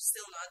you're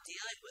still not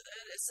dealing with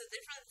it. It's a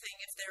different thing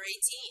if they're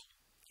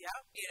 18.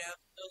 Yeah.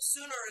 So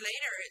sooner or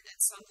later,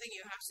 it's something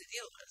you have to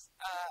deal with.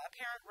 A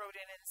parent wrote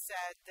in and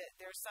said that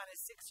their son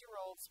is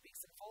 6-year-old,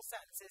 speaks in full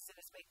sentences, and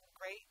is making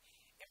great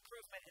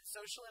improvement in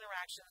social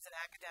interactions and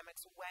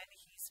academics when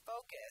he's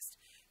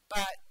focused.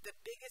 But the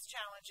biggest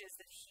challenge is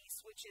that he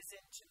switches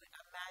into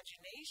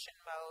imagination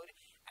mode,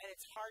 and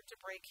it's hard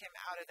to break him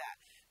out of that.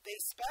 They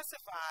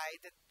specify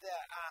that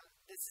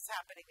this is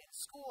happening in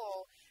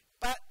school,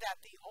 but that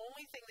the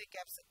only thing that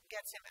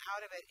gets him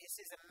out of it is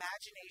his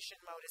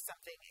imagination mode, is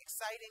something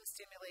exciting,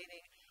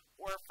 stimulating,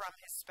 or from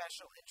his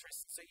special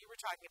interests. So you were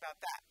talking about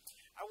that.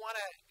 I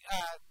want to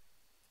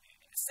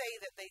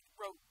say that they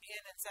wrote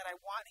in and said, I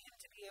want him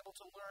to be able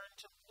to learn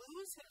to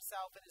lose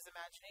himself in his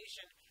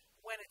imagination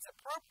when it's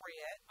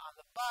appropriate, on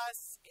the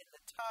bus, in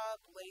the tub,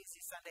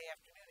 lazy Sunday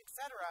afternoon,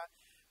 etc.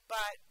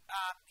 But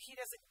he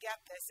doesn't get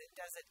this and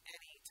does it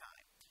any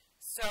time.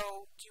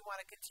 So do you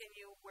want to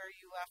continue where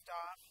you left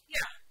off?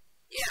 Yeah.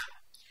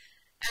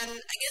 And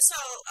I guess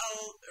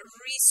I'll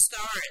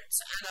restart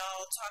and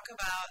I'll talk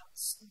about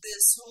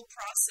this whole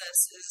process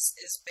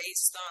is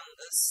based on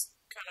this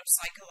kind of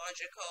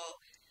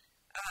psychological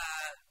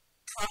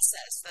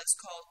process that's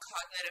called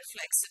cognitive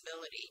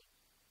flexibility.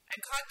 And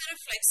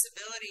cognitive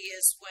flexibility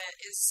is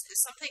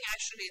something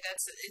actually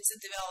it's a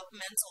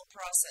developmental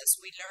process.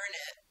 We learn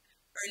it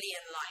early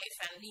in life,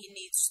 and he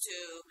needs to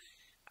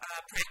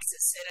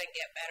practice it and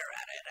get better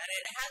at it. And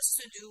it has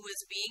to do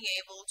with being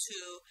able to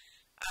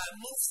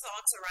move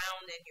thoughts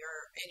around in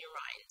your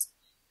mind.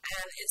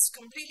 And it's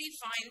completely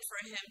fine for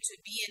him to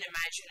be in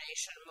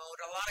imagination mode.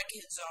 A lot of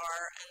kids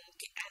are, and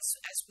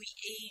as we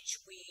age,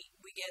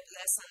 we get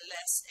less and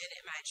less in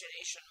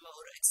imagination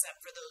mode, except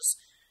for those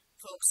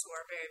folks who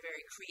are very,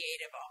 very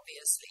creative,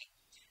 obviously.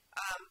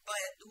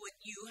 But what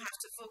you have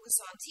to focus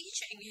on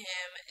teaching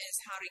him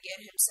is how to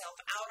get himself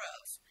out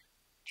of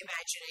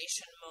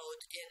imagination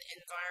mode in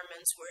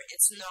environments where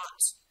it's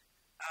not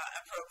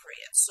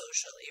appropriate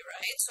socially,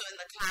 right? So in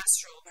the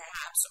classroom,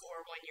 perhaps,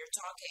 or when you're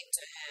talking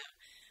to him,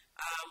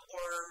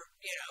 or,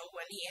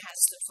 when he has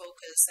to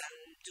focus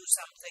and do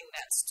something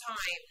that's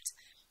timed.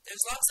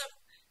 There's lots of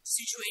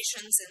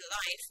situations in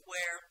life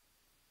where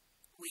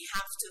we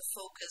have to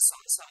focus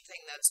on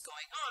something that's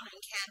going on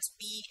and can't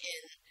be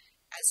in,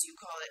 as you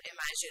call it,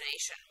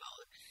 imagination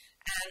mode.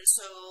 And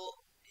so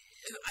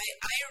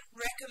I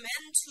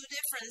recommend two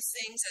different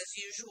things as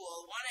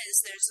usual. One is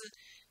there's a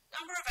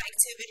number of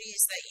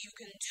activities that you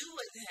can do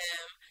with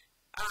him.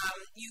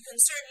 You can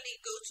certainly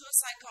go to a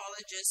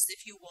psychologist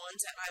if you want,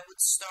 and I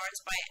would start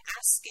by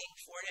asking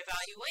for an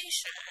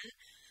evaluation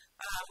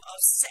of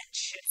set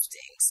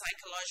shifting,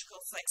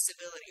 psychological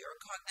flexibility or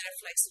cognitive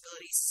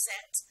flexibility,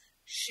 set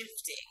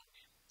shifting.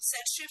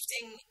 Set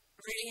shifting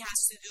really has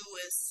to do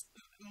with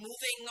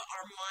moving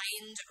our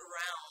mind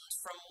around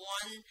from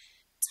one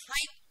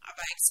type of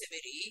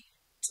activity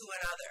to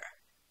another.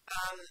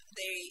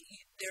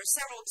 There are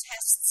several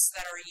tests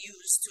that are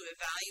used to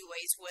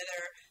evaluate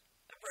whether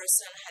a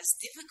person has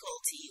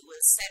difficulty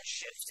with set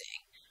shifting.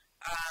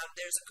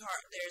 There's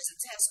a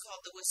test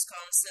called the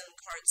Wisconsin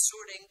card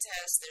sorting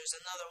test. There's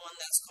another one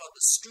that's called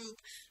the Stroop.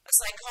 A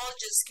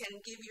psychologist can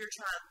give your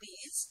child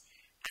these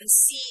and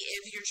see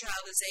if your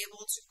child is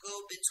able to go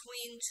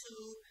between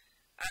two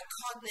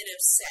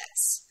cognitive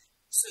sets.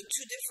 So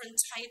two different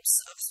types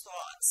of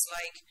thoughts,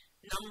 like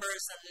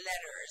numbers and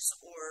letters,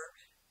 or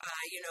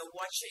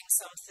watching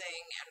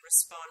something and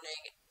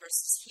responding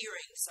versus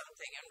hearing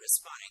something and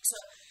responding. So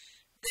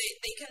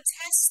they can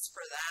test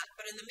for that,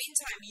 but in the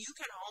meantime, you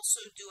can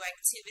also do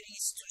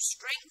activities to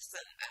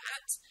strengthen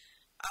that.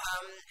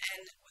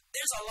 And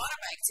there's a lot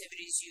of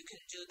activities you can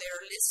do.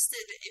 They're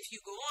listed if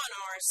you go on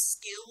our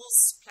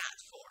skills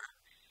platform,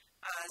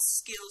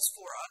 Skills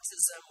for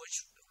Autism, which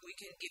we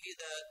can give you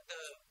the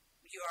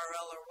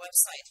URL or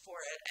website for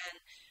it. And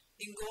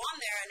you can go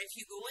on there, and if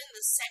you go in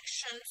the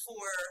section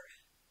for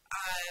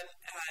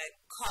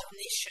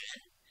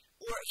cognition,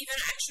 or even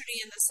actually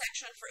in the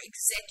section for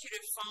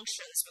executive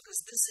functions,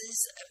 because this is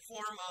a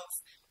form of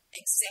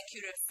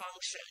executive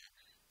function.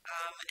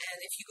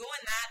 And if you go in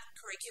that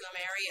curriculum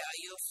area,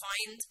 you'll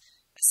find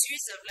a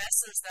series of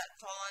lessons that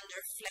fall under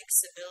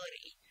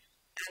flexibility.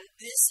 And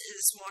this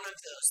is one of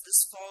those.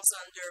 This falls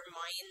under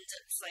mind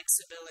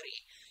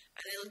flexibility.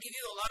 And it'll give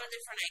you a lot of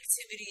different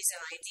activities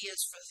and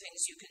ideas for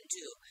things you can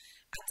do.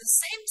 At the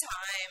same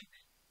time,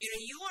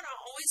 you want to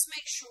always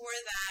make sure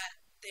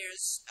that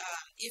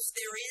if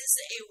there is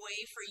a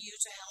way for you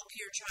to help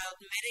your child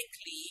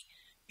medically,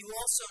 you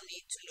also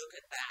need to look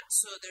at that.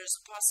 So there's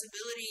a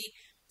possibility.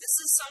 This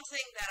is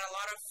something that a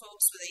lot of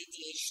folks with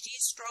ADHD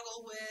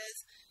struggle with,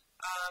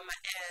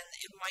 and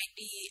it might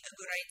be a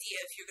good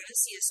idea if you're going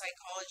to see a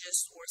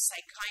psychologist or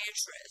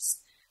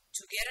psychiatrist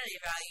to get an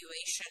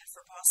evaluation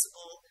for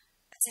possible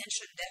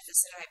attention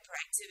deficit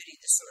hyperactivity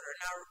disorder.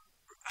 Now,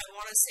 I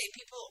want to say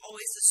people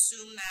always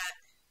assume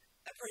that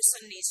a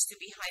person needs to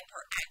be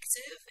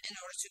hyperactive in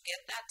order to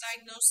get that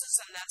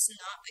diagnosis, and that's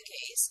not the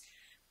case.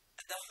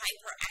 The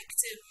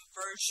hyperactive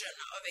version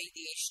of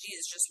ADHD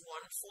is just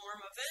one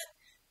form of it.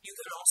 You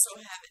can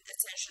also have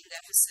attention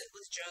deficit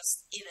with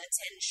just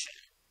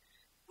inattention,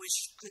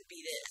 which could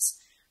be this.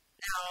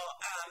 Now,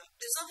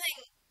 there's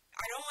nothing,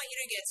 I don't want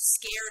you to get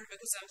scared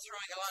because I'm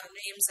throwing a lot of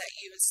names at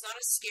you. It's not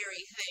a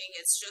scary thing,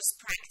 it's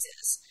just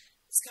practice.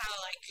 It's kind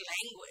of like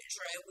language,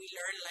 right? We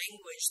learn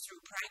language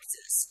through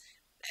practice.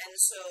 And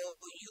so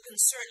you can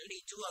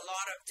certainly do a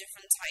lot of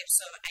different types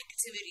of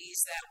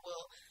activities that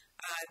will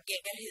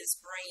get his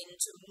brain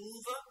to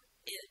move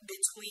in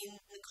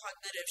between the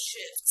cognitive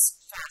shifts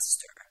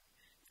faster.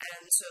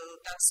 And so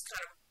that's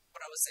kind of what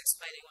I was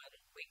explaining when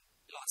we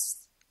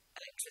lost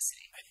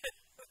electricity.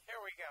 There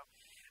we go.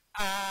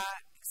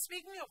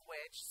 Speaking of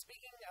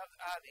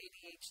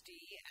ADHD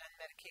and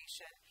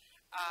medication,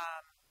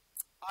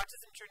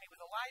 Autism Journey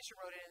with Elijah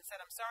wrote in and said,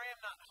 I'm sorry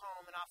I'm not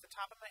home, and off the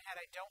top of my head,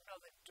 I don't know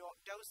the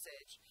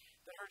dosage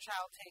that her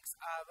child takes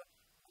of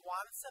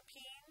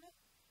guanfacine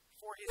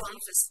for his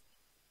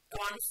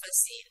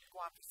guanfacine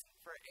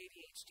for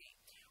ADHD.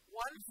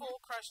 One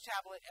full crush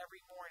tablet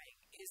every morning.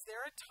 Is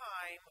there a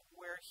time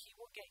where he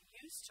will get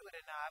used to it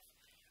enough?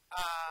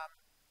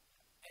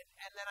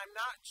 And then I'm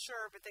not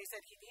sure, but they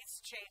said he needs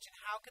to change,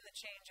 and how can the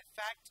change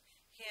affect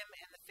him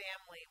and the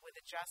family with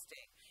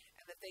adjusting?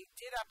 And that they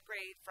did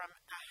upgrade from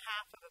a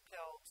half of a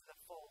pill to the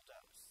full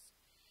dose.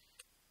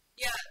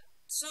 Yeah,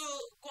 so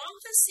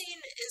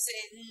guanfacine is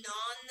a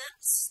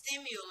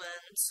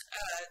non-stimulant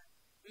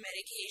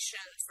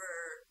medication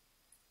for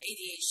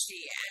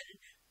ADHD,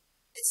 and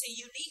it's a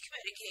unique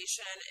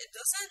medication. It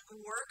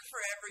doesn't work for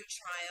every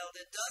child.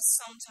 It does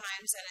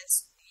sometimes, and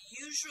it's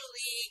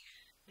usually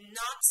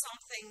not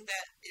something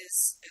that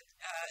is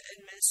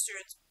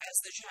administered as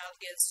the child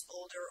gets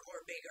older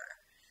or bigger.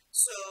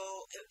 So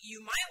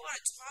you might want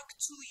to talk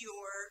to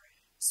your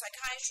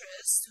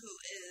psychiatrist who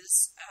is,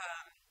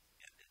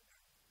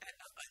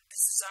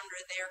 this is under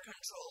their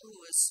control,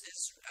 who is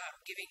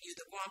giving you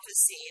the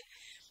guanfacine.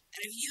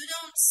 And if you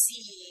don't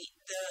see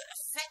the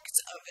effect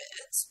of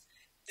it,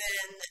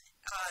 then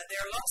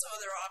there are lots of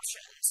other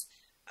options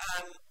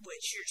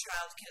which your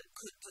child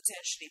could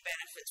potentially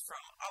benefit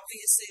from.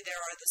 Obviously, there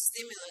are the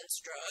stimulant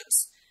drugs,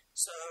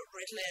 so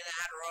Ritalin,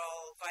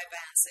 Adderall,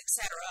 Vyvanse,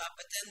 etc.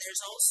 But then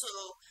there's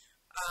also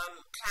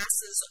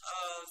classes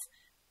of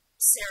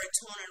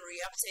serotonin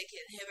reuptake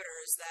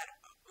inhibitors that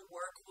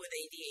work with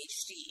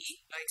ADHD,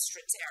 like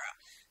Strattera.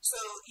 So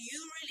you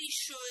really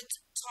should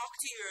talk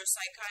to your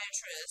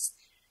psychiatrist,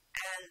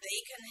 and they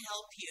can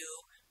help you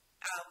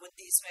with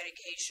these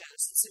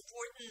medications. It's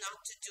important not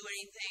to do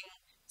anything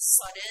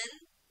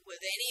sudden with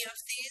any of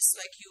these,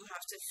 like you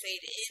have to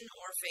fade in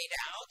or fade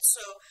out.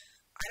 So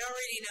I don't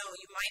really know.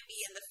 You might be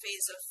in the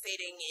phase of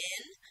fading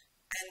in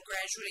and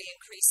gradually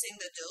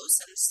increasing the dose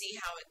and see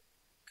how it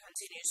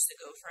continues to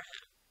go for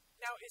him.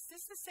 Now, is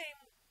this the same?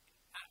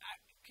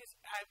 Because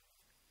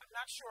I'm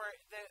not sure.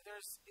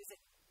 Is it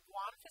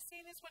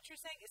guanfacine? Is what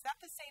you're saying? Is that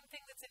the same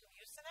thing that's in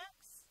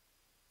Mucinex?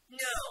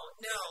 No.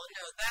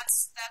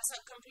 That's a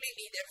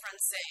completely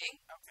different thing.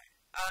 Okay.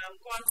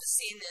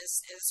 Guanfacine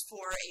is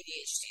for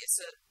ADHD. It's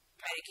a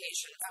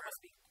medication. That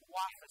must be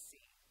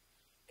guanfacine.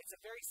 It's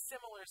a very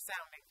similar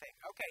sounding thing.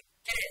 Okay.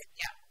 It is,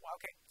 yeah. Well,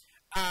 okay.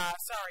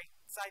 Sorry,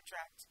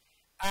 sidetracked.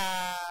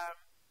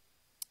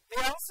 They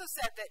also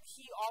said that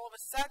he all of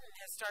a sudden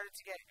has started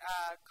to get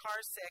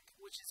car sick,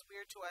 which is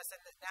weird to us,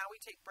 and that now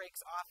we take breaks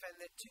often,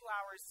 that 2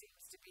 hours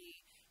seems to be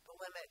the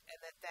limit,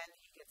 and that then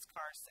he gets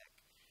car sick.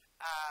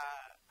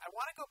 I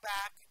want to go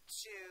back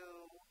to...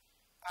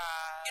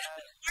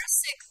 the car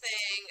sick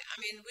thing, I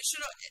mean,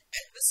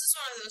 this is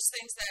one of those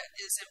things that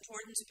is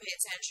important to pay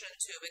attention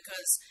to,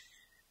 because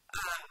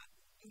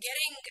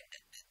getting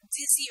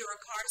dizzy or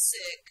car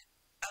sick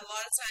a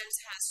lot of times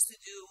has to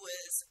do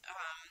with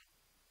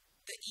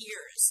the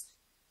ears.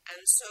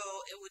 And so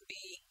it would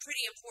be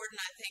pretty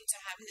important, I think,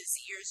 to have his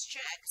ears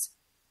checked,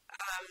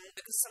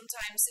 because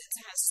sometimes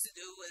it has to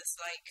do with,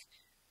 like,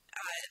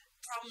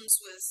 problems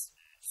with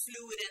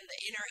fluid in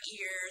the inner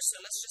ear. So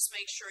let's just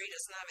make sure he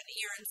doesn't have an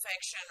ear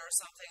infection or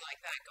something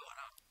like that going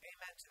on.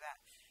 Amen to that.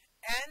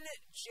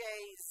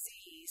 NJZ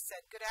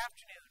said, good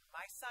afternoon.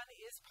 My son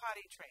is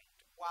potty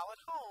trained. While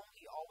at home,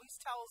 he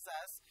always tells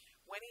us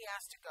when he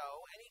has to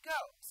go, and he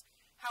goes.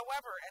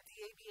 However, at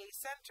the ABA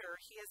Center,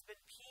 he has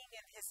been peeing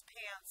in his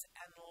pants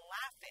and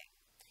laughing.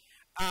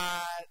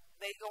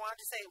 They go on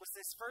to say it was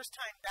his first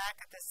time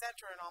back at the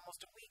center in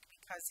almost a week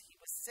because he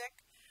was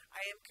sick.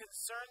 I am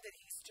concerned that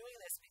he's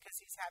doing this because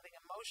he's having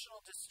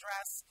emotional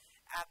distress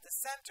at the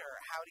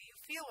center. How do you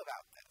feel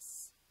about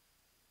this?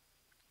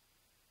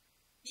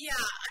 Yeah,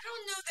 I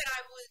don't know that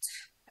I would...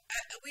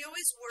 we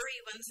always worry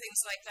when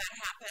things like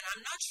that happen.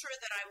 I'm not sure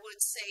that I would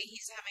say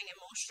he's having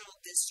emotional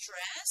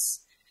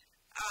distress.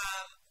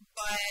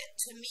 But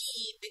to me,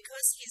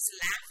 because he's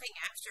laughing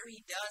after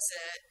he does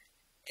it,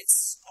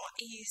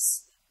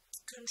 he's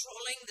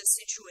controlling the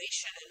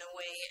situation in a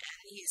way,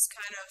 and he's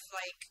kind of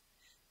like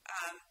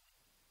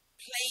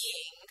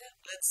playing,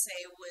 let's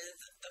say, with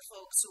the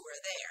folks who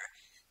are there.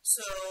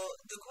 So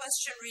the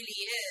question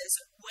really is,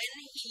 when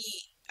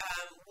he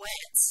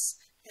wets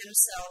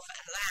himself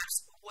and laughs,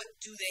 what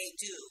do they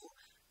do?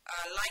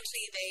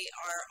 Likely they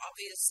are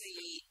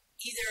obviously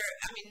you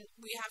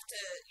have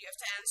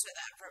to answer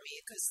that for me,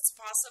 because it's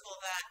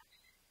possible that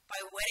by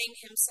wetting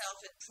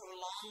himself it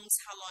prolongs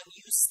how long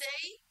you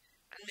stay,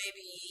 and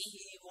maybe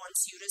he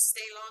wants you to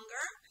stay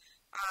longer.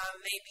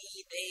 Maybe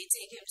they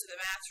take him to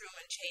the bathroom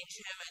and change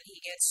him, and he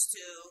gets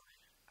to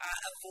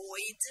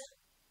avoid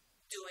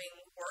doing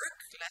work,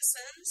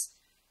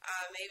 lessons.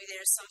 Maybe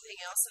there's something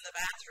else in the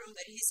bathroom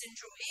that he's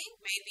enjoying.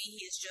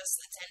 Maybe he's just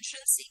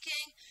attention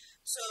seeking.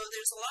 So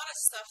there's a lot of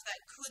stuff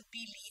that could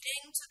be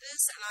leading to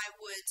this, and I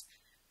would,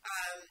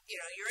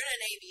 you're in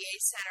an ABA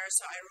center,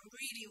 so I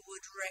really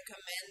would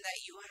recommend that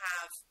you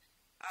have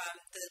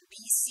the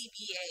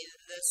BCBA,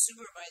 the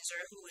supervisor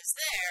who is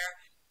there,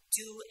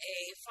 do a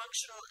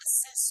functional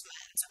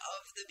assessment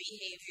of the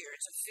behavior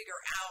to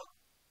figure out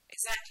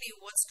exactly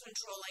what's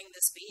controlling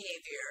this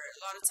behavior.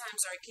 A lot of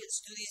times our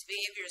kids do these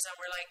behaviors and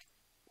we're like,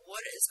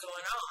 what is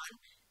going on?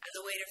 And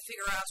the way to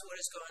figure out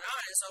what is going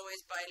on is always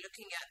by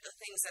looking at the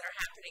things that are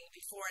happening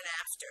before and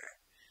after.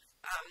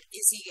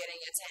 Is he getting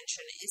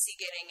attention? Is he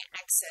getting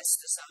access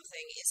to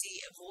something? Is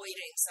he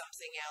avoiding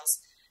something else?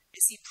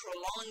 Is he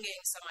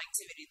prolonging some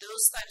activity?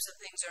 Those types of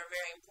things are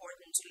very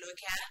important to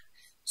look at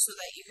so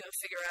that you can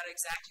figure out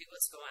exactly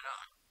what's going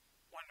on.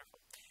 Wonderful.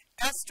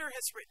 Esther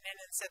has written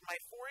in and said, my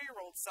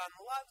 4-year-old son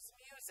loves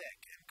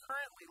music and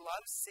currently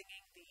loves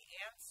singing the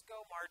Ants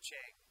Go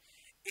Marching.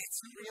 It's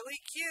really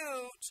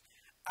cute.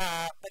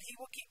 But he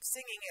will keep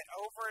singing it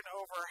over and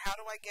over. How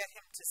do I get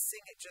him to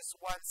sing it just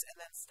once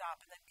and then stop?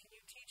 And then, can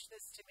you teach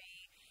this to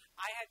me?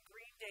 I had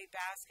Green Day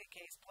Basket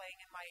Case playing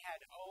in my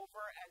head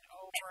over and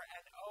over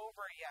and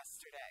over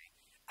yesterday.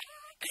 I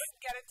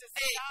couldn't get it to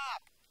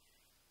stop.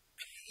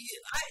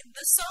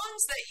 The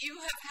songs that you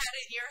have had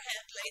in your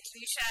head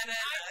lately, Shannon,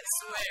 I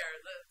swear.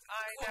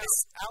 I know.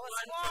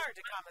 Alice Moore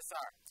de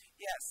Commissar.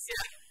 Yes.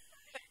 Yeah.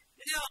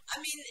 No, I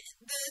mean,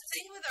 the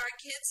thing with our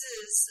kids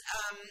is,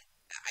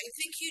 I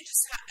think you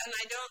just have, and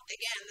I don't,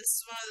 again, this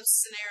is one of those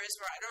scenarios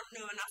where I don't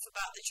know enough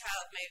about the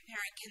child. My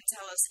parent can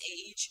tell us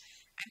age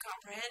and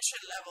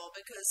comprehension level,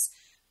 because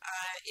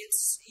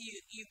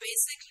you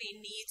basically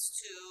need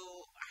to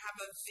have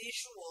a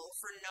visual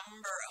for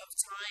number of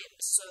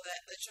times so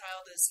that the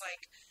child is like,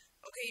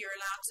 okay, you're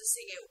allowed to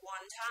sing it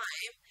one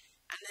time,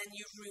 and then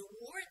you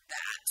reward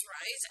that,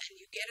 right?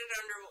 And you get it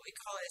under what we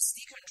call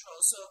SD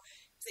control. So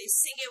if they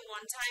sing it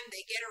one time,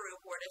 they get a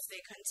reward. If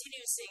they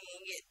continue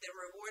singing it, the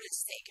reward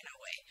is taken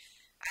away.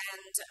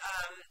 And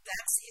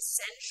that's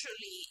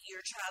essentially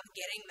your child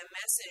getting the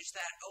message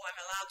that, oh,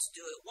 I'm allowed to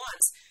do it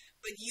once,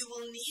 but you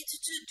will need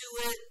to do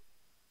it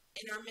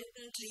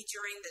intermittently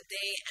during the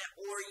day,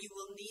 or you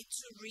will need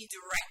to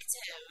redirect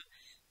him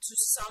to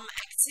some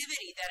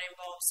activity that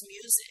involves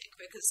music,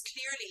 because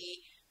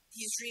clearly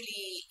he's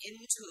really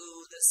into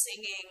the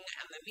singing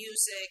and the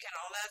music and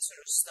all that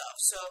sort of stuff.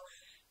 So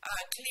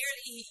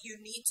clearly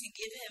you need to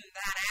give him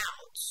that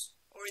out,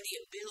 or the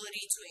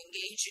ability to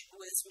engage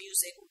with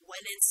music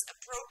when it's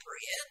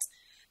appropriate.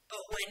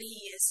 But when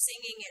he is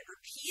singing it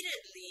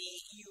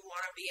repeatedly, you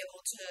want to be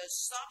able to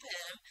stop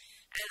him.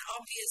 And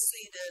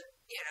obviously,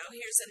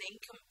 here's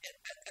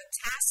a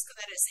task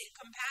that is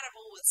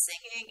incompatible with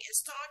singing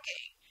is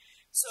talking.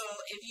 So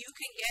if you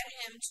can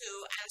get him to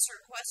answer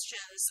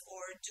questions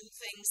or do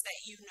things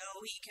that you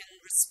know he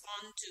can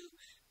respond to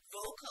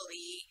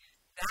vocally,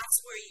 that's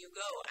where you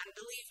go. And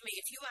believe me,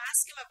 if you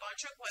ask him a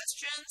bunch of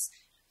questions,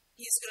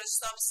 he's going to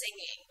stop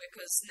singing,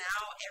 because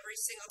now every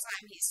single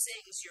time he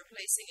sings, you're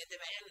placing a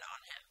demand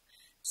on him.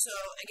 So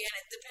again,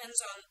 it depends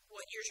on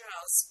what your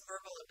child's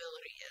verbal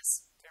ability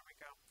is. There we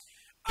go.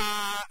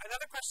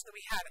 Another question that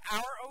we had.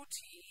 Our OT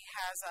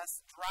has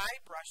us dry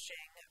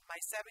brushing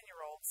my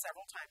 7-year-old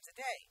several times a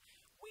day.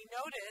 We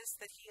notice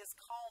that he is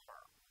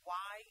calmer.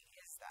 Why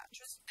is that?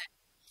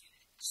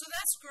 So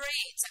that's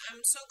great.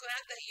 I'm so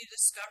glad that you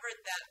discovered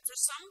that. For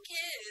some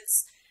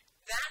kids,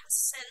 that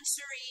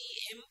sensory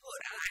input,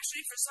 and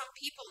actually for some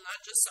people,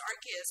 not just our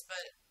kids,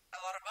 but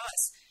a lot of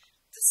us,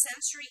 the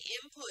sensory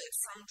input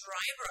from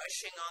dry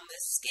brushing on the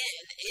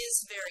skin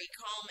is very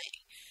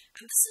calming.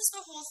 And this is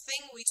the whole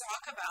thing we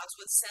talk about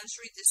with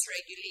sensory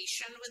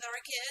dysregulation with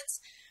our kids.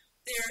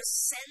 Their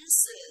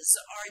senses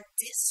are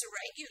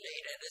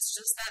dysregulated. It's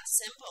just that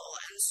simple.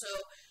 And so,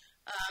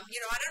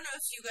 I don't know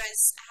if you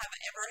guys have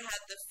ever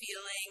had the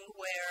feeling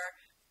where,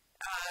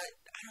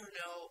 I don't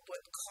know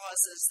what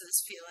causes this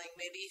feeling.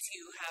 Maybe if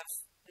you have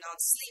not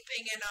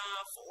sleeping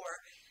enough,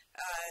 or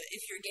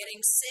if you're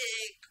getting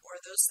sick, or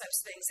those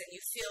types of things, and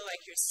you feel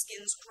like your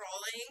skin's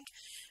crawling.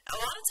 A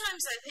lot of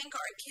times I think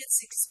our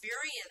kids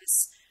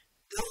experience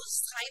those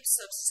types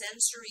of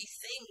sensory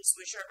things,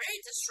 which are very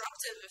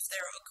disruptive if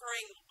they're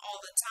occurring all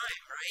the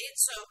time, right?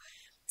 So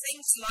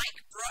things like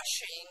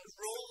brushing,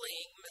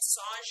 rolling,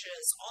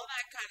 massages, all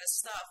that kind of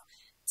stuff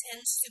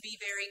tends to be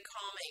very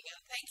calming.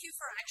 And thank you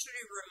for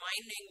actually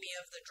reminding me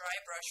of the dry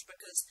brush,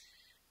 because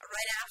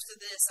right after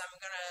this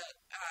I'm going to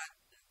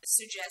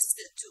suggest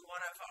it to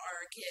one of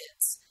our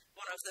kids,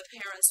 one of the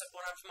parents of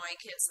one of my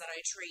kids that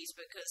I treat,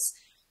 because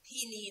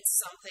he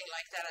needs something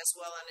like that as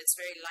well, and it's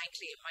very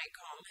likely it might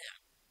calm him.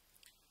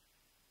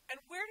 And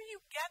where do you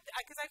get them?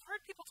 Because I've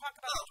heard people talk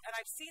about them, and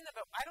I've seen them,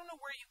 but I don't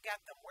know where you get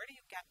them. Where do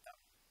you get them?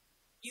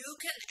 You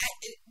can,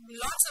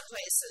 lots of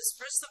places.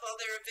 First of all,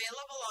 they're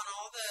available on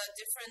all the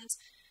different,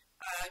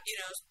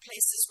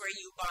 places where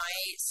you buy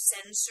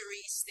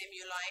sensory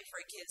stimuli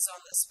for kids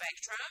on the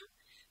spectrum.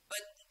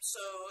 But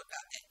so,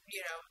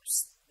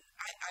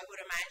 I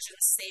would imagine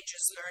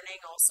Stages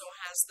Learning also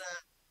has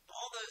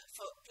all the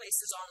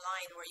places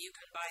online where you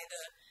can buy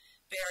the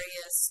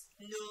various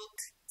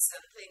nooks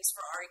and things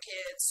for our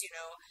kids,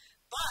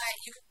 But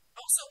you can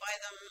also buy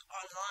them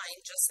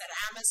online just at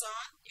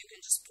Amazon. You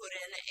can just put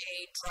in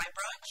a dry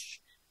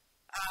brush,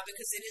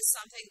 because it is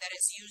something that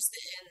is used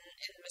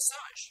in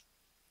massage.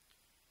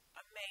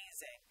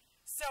 Amazing.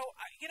 So,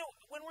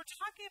 when we're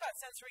talking about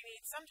sensory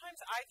needs, sometimes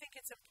I think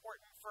it's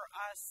important for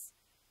us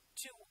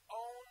to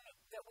own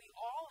that we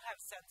all have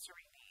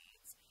sensory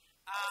needs.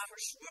 For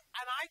sure.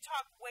 And I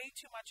talk way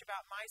too much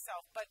about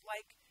myself, but,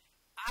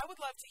 I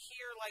would love to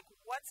hear,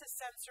 what's a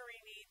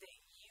sensory need that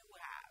you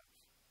have?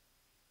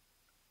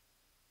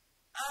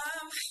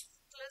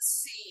 Let's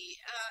see.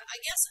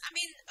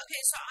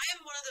 So I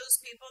am one of those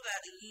people that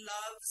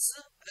loves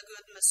a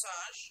good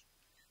massage.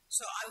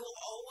 So I will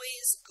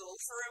always go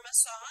for a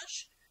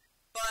massage.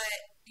 But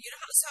you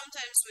know how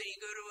sometimes when you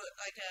go to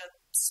a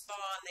spa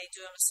and they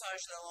do a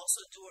massage, they'll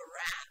also do a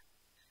wrap?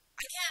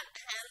 I can't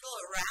handle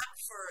a wrap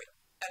for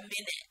a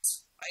minute.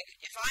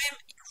 If I am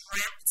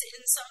wrapped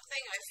in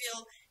something, I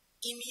feel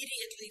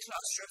immediately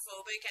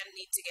claustrophobic and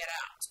need to get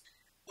out.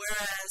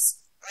 Whereas,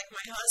 like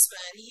my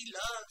husband, he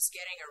loves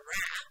getting a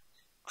wrap.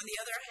 On the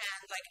other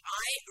hand, like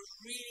I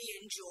really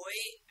enjoy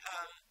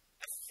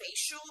a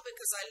facial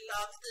because I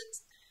love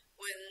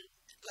when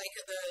like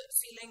the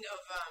feeling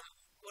of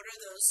what are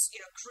those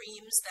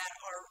creams that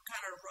are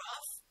kind of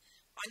rough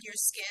on your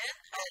skin.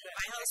 And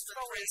my husband,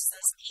 for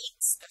instance,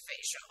 hates a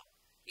facial.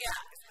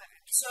 Yeah.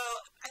 So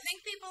I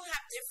think people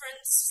have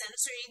different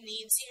sensory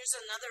needs.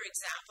 Here's another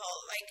example.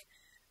 Like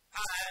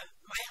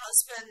my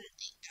husband,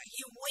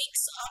 he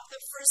wakes up,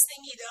 the first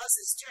thing he does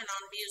is turn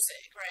on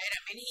music, right?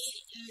 I mean,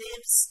 he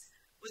lives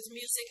with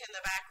music in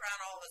the background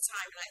all the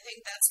time, and I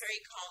think that's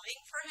very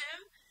calming for him.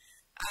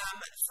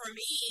 For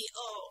me,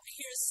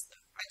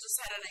 I just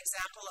had an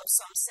example of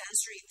some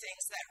sensory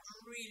things that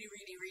really,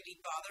 really, really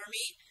bother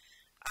me.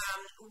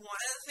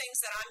 One of the things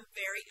that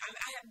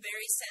I have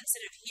very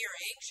sensitive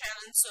hearing,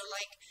 Shannon, so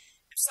like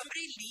if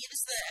somebody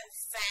leaves the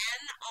fan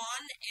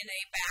on in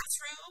a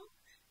bathroom,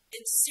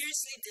 it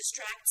seriously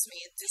distracts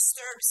me, it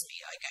disturbs me,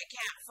 like I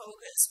can't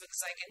focus because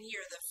I can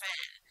hear the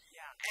fan.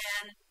 Yeah.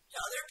 And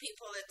other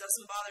people, it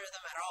doesn't bother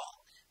them at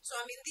all. So,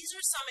 I mean, these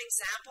are some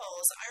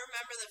examples. I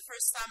remember the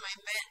first time I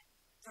met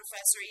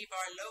Professor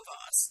Ivar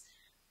Lovas,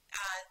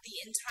 the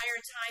entire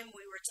time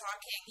we were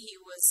talking, he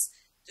was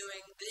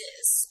doing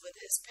this with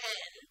his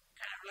pen,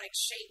 kind of like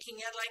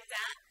shaking it like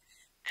that.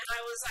 And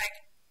I was like,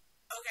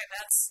 okay,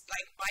 that's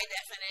like by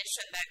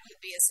definition, that could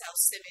be a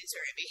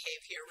self-stimulatory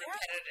behavior,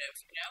 repetitive,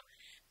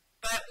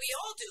 But we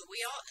all do.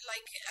 We all,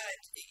 like,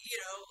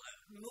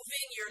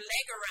 moving your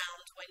leg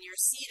around when you're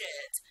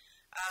seated,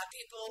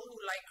 people who,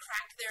 like,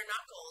 crack their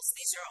knuckles.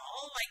 These are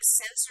all, like,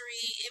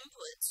 sensory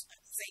input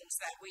things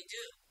that we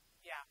do.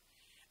 Yeah.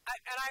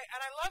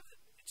 I love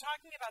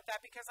talking about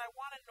that because I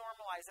want to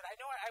normalize it. I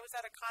know I was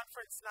at a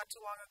conference not too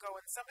long ago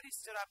and somebody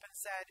stood up and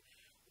said,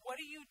 what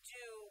do you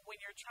do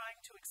when you're trying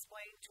to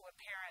explain to a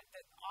parent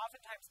that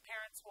oftentimes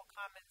parents will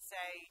come and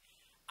say,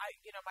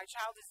 my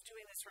child is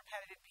doing this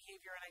repetitive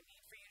behavior and I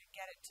need for you to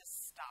get it to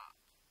stop.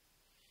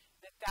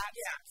 That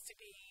seems to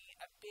be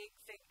a big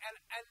thing.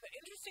 And the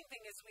interesting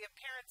thing is we have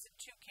parents in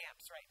two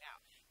camps right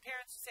now.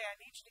 Parents who say, I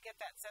need you to get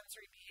that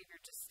sensory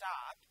behavior to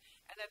stop.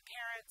 And then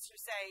parents who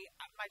say,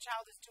 my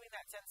child is doing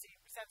that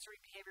sensory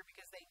behavior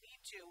because they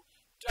need to.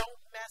 Don't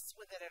mess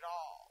with it at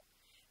all.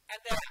 And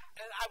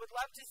I would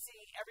love to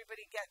see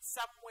everybody get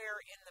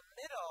somewhere in the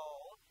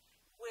middle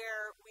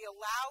where we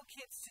allow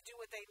kids to do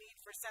what they need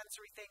for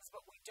sensory things,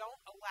 but we don't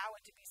allow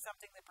it to be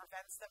something that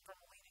prevents them from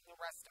leading the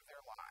rest of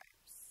their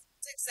lives.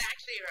 That's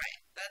exactly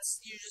right.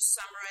 You just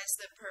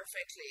summarized it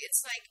perfectly.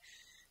 It's like,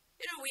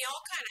 we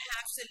all kind of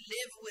have to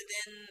live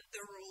within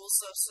the rules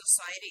of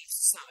society to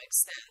some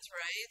extent,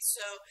 right?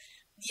 So,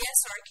 yes,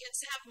 our kids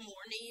have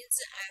more needs,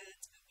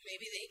 and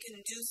maybe they can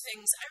do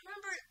things. I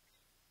remember,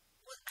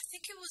 I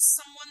think it was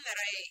someone that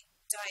I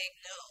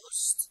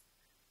diagnosed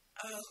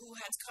who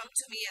had come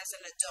to me as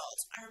an adult.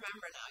 I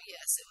remember now,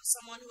 yes. It was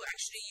someone who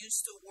actually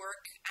used to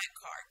work at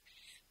CART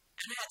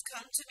and had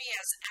come to me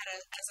as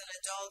an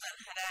adult and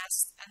had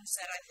asked and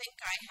said, I think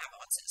I have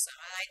autism.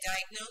 And I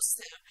diagnosed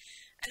him.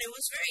 And it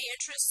was very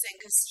interesting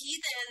because he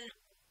then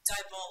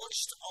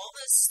divulged all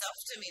this stuff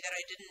to me that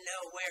I didn't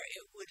know, where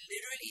it would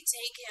literally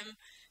take him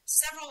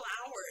several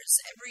hours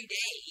every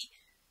day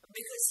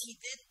because he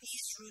did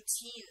these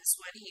routines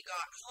when he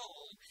got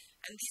home.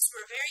 And these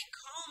were very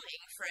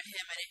calming for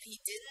him. And if he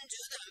didn't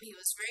do them, he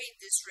was very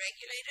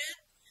dysregulated.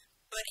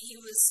 But he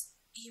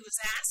was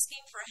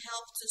asking for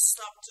help to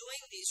stop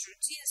doing these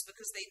routines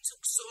because they took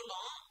so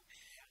long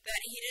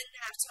that he didn't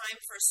have time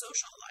for a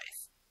social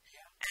life.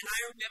 Yeah. And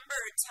I remember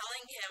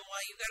telling him,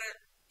 well,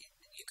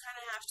 you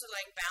kind of have to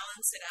like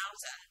balance it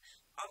out. And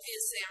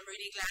obviously, I'm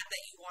really glad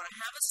that you want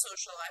to have a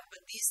social life,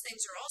 but these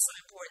things are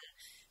also important.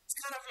 It's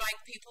kind of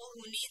like people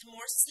who need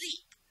more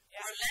sleep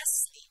or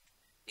less sleep.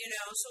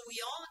 So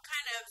we all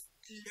kind of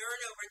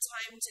learn over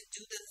time to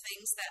do the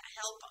things that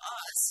help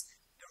us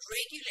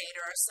regulate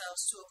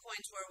ourselves to a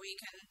point where we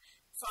can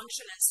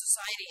function in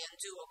society and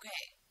do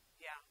okay.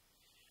 Yeah.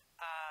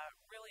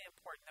 Really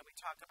important that we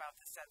talk about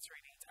the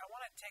sensory needs. I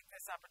want to take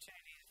this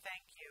opportunity to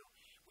thank you.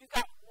 We've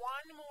got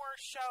one more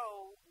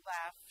show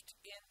left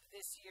in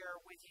this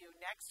year with you.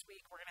 Next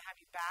week, we're going to have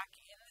you back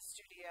in the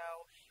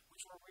studio,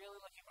 which we're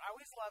really looking for. I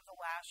always love the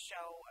last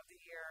show of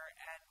the year,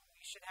 and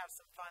we should have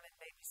some fun and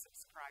maybe some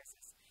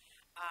surprises.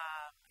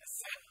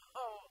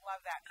 So,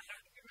 love that.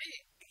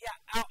 Yeah,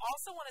 I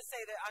also want to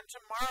say that on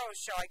tomorrow's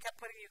show, I kept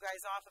putting you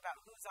guys off about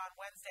who's on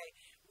Wednesday.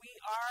 We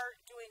are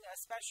doing a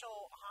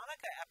special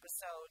Hanukkah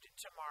episode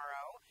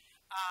tomorrow.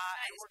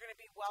 And we're going to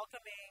be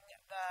welcoming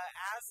the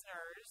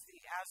Asners, the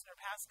Asner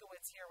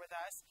Paskowitz here with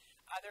us.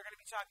 They're going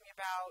to be talking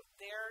about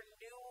their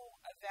new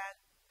event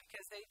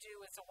because they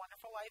do It's a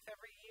Wonderful Life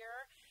every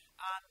year.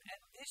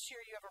 And this year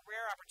you have a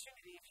rare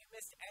opportunity. If you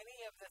missed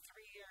any of the 3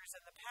 years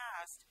in the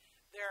past,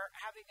 they're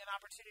having an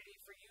opportunity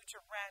for you to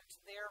rent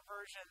their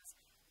versions.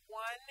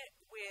 One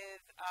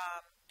with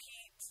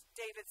Pete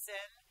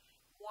Davidson,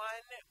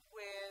 one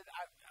with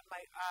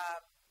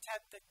Ted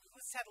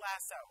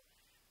Lasso.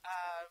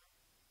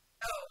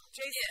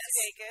 Jason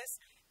Sudeikis.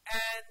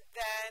 And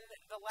then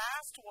the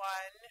last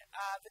one,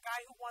 the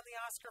guy who won the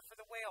Oscar for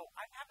The Whale.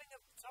 I'm having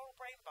a total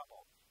brain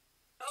bubble.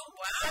 Oh,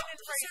 wow.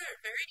 Those are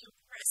very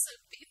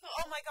impressive people.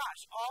 Oh, my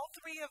gosh. All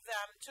three of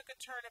them took a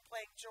turn at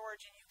playing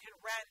George, and you can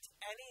rent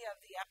any of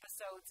the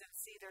episodes and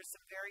see there's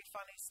some very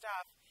funny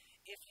stuff.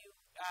 If you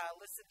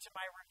listened to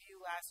my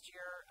review last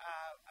year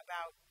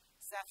about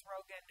Seth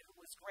Rogen, who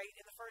was great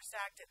in the first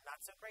act and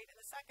not so great in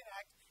the second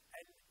act,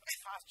 and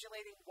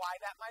postulating why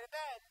that might have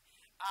been,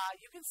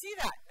 you can see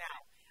that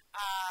now.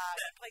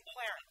 Playing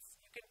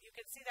Clarence. You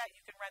can see that. You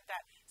can rent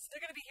that. So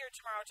they're going to be here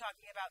tomorrow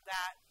talking about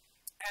that.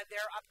 And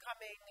their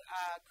upcoming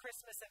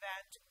Christmas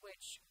event,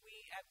 which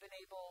we have been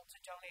able to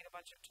donate a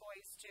bunch of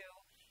toys to,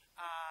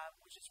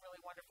 which is really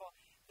wonderful.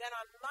 Then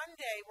on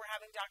Monday, we're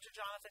having Dr.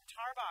 Jonathan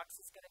Tarbox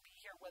is going to be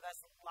here with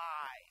us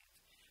live,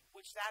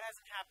 which that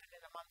hasn't happened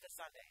in a month of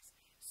Sundays.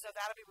 So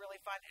that'll be really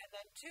fun. And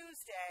then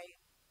Tuesday,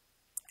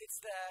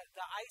 it's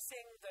the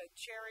icing, the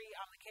cherry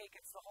on the cake.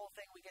 It's the whole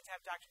thing. We get to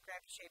have Dr.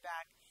 Granpeesheh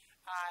back.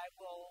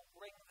 We'll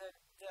bring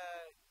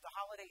the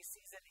holiday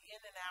season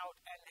in and out,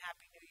 and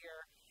Happy New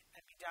Year,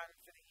 and be done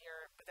for the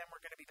year, but then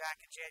we're going to be back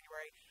in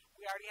January.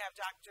 We already have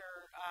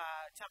Dr.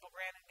 Temple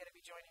Grandin going to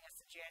be joining us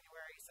in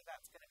January, so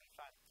that's going to be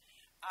fun.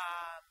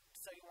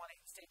 So you want to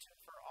stay tuned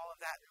for all of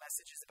that and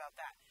messages about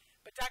that.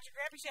 But Dr.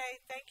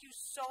 Granpeesheh, thank you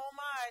so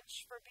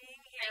much for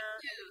being here.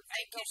 Thank you.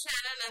 Thank you,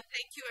 Shannon, and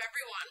thank you,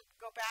 everyone.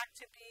 Go back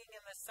to being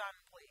in the sun,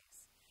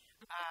 please.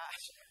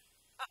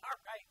 All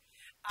right.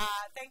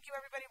 Thank you,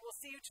 everybody. We'll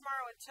see you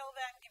tomorrow. Until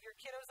then, give your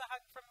kiddos a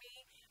hug from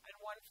me and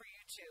one for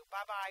you, too.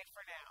 Bye-bye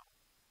for now.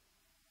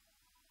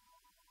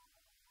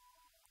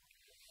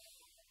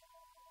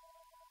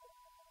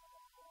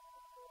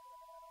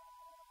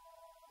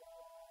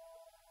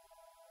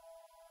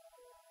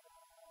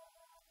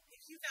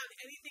 If you found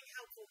anything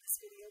helpful in this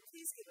video,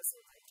 please give us a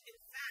like. In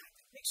fact,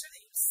 make sure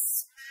that you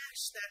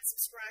smash that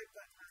subscribe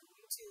button on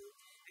YouTube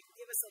and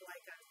give us a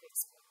like on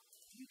Facebook.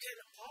 You can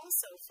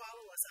also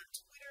follow us on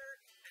Twitter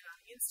and on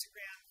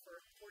Instagram for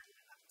important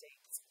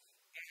updates.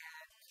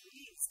 And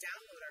please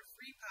download our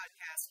free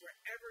podcast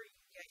wherever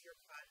you get your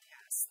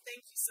podcasts.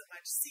 Thank you so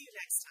much. See you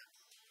next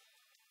time.